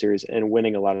the World Series and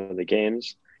winning a lot of the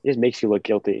games. It just makes you look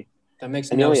guilty. That makes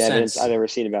and the no only sense. evidence I've ever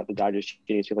seen about the Dodgers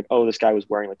cheating is like, oh, this guy was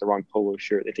wearing like the wrong polo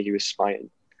shirt. They think he was spying.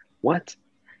 What?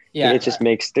 Yeah. It just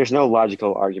makes there's no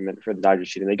logical argument for the Dodgers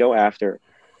cheating. They go after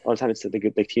all the time. It's the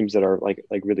good like teams that are like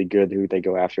really good who they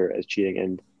go after as cheating.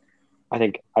 And I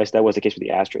think that was the case with the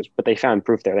Astros, but they found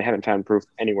proof there. They haven't found proof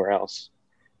anywhere else.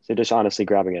 So just honestly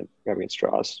grabbing at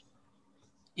straws.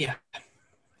 Yeah.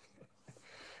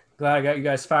 Glad I got you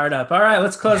guys fired up. All right,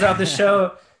 let's close out the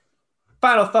show.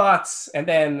 Final thoughts, and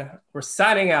then we're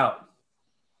signing out.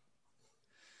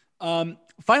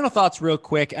 Final thoughts real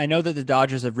quick. I know that the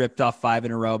Dodgers have ripped off 5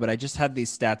 in a row, but I just have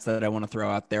these stats that I want to throw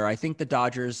out there. I think the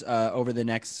Dodgers over the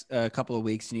next couple of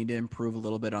weeks need to improve a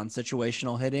little bit on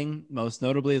situational hitting, most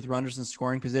notably with runners in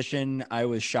scoring position. I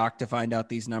was shocked to find out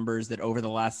these numbers that over the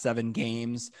last 7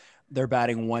 games, they're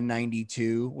batting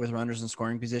 192 with runners in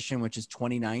scoring position, which is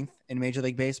 29th in Major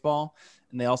League Baseball.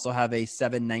 And they also have a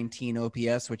 719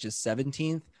 OPS, which is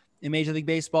 17th in Major League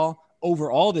Baseball.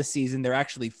 Overall this season, they're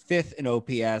actually 5th in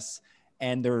OPS,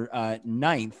 and they're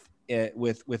 9th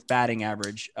with batting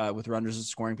average with runners in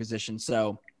scoring position.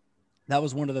 So that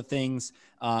was one of the things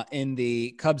in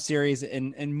the Cubs series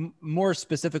and more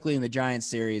specifically in the Giants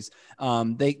series.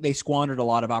 They squandered a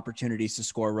lot of opportunities to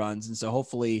score runs. And so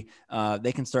hopefully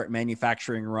they can start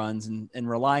manufacturing runs and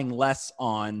relying less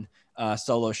on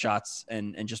solo shots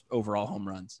and just overall home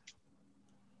runs.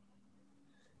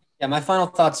 Yeah, my final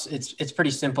thoughts, it's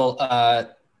pretty simple.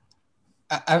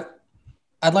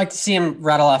 I'd like to see him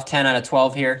rattle off 10 out of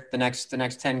 12 here, the next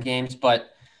 10 games.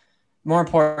 But more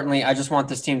importantly, I just want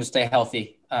this team to stay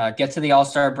healthy. Get to the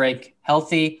All-Star break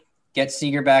healthy, get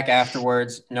Seager back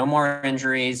afterwards, no more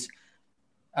injuries.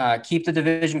 Keep the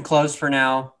division closed for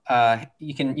now.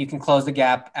 You can close the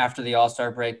gap after the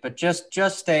All-Star break, but just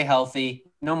stay healthy,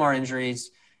 no more injuries,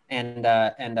 and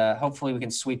hopefully we can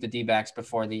sweep the D-backs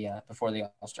before the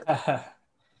All-Star break.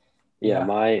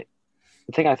 Yeah.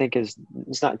 The thing I think is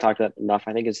it's not talked about enough.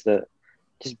 I think it's the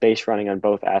just base running on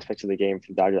both aspects of the game for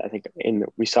the Dodgers. I think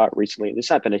we saw it recently. This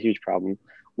has been a huge problem.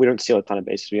 We don't steal a ton of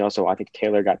bases. I think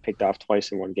Taylor got picked off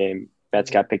twice in one game.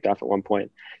 Betts got picked off at one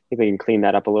point. I think we can clean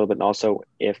that up a little bit. And also,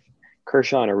 if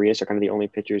Kershaw and Arias are kind of the only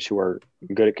pitchers who are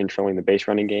good at controlling the base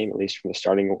running game, at least from the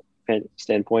starting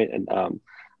standpoint, and a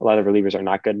lot of relievers are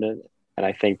not good in it. And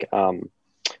I think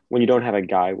when you don't have a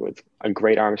guy with a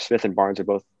great arm, Smith and Barnes are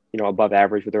both above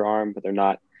average with their arm, but they're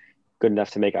not good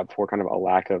enough to make up for kind of a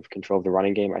lack of control of the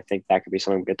running game. I think that could be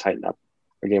something we could tighten up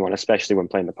for game one, especially when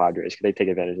playing the Padres, because they take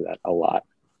advantage of that a lot.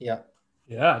 Yeah,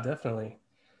 definitely.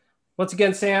 Once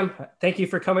again, Sam, thank you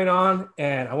for coming on.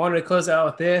 And I wanted to close out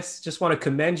with this. Just want to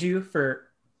commend you for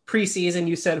preseason.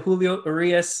 You said Julio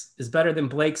Urias is better than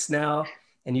Blake Snell,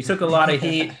 and you took a lot of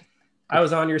heat. I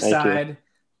was on your side. You.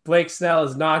 Blake Snell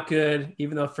is not good,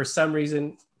 even though for some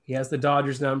reason he has the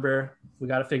Dodgers number. We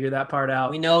got to figure that part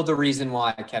out. We know the reason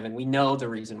why, Kevin. We know the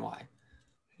reason why.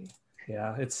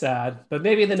 Yeah, it's sad. But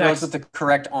maybe the next with the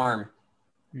correct arm.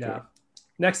 Yeah.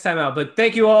 Next time out. But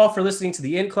thank you all for listening to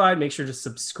The Incline. Make sure to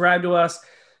subscribe to us.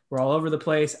 We're all over the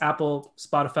place. Apple,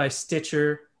 Spotify,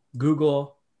 Stitcher,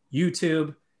 Google,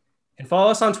 YouTube. And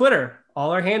follow us on Twitter. All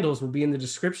our handles will be in the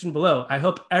description below. I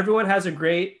hope everyone has a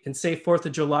great and safe 4th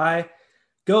of July.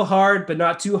 Go hard, but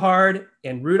not too hard.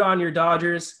 And root on your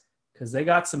Dodgers, because they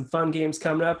got some fun games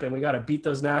coming up, and we got to beat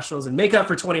those Nationals and make up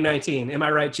for 2019. Am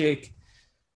I right, Jake?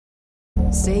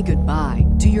 Say goodbye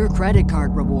to your credit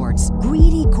card rewards.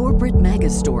 Greedy corporate mega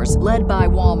stores, led by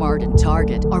Walmart and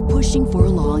Target, are pushing for a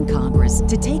law in Congress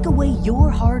to take away your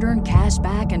hard-earned cash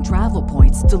back and travel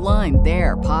points to line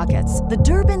their pockets. The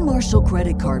Durbin-Marshall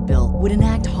credit card bill would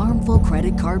enact harmful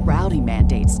credit card routing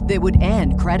mandates that would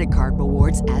end credit card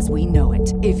rewards as we know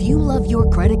it. If you love your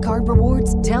credit card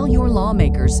rewards, tell your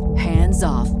lawmakers, hands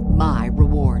off my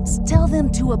rewards. Tell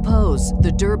them to oppose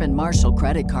the Durbin-Marshall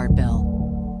credit card bill.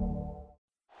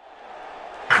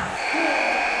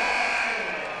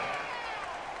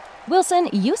 Wilson,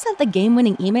 you sent the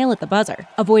game-winning email at the buzzer,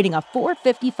 avoiding a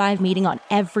 4:55 meeting on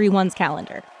everyone's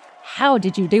calendar. How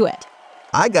did you do it?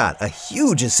 I got a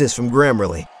huge assist from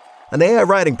Grammarly, an AI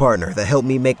writing partner that helped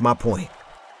me make my point.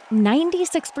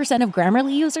 96% of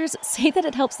Grammarly users say that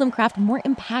it helps them craft more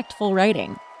impactful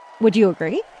writing. Would you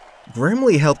agree?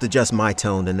 Grammarly helped adjust my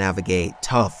tone to navigate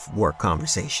tough work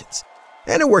conversations.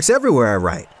 And it works everywhere I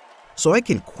write, so I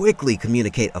can quickly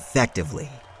communicate effectively.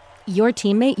 Your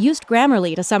teammate used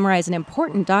Grammarly to summarize an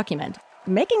important document,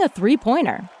 making a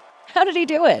 3-pointer. How did he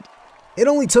do it? It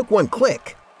only took one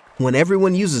click. When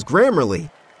everyone uses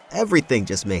Grammarly, everything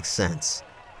just makes sense.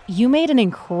 You made an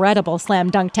incredible slam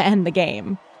dunk to end the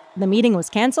game. The meeting was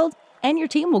canceled, and your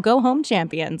team will go home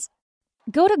champions.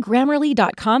 Go to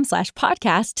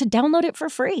Grammarly.com/podcast to download it for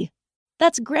free.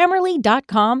 That's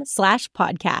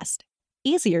Grammarly.com/podcast.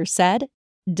 Easier said,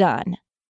 done.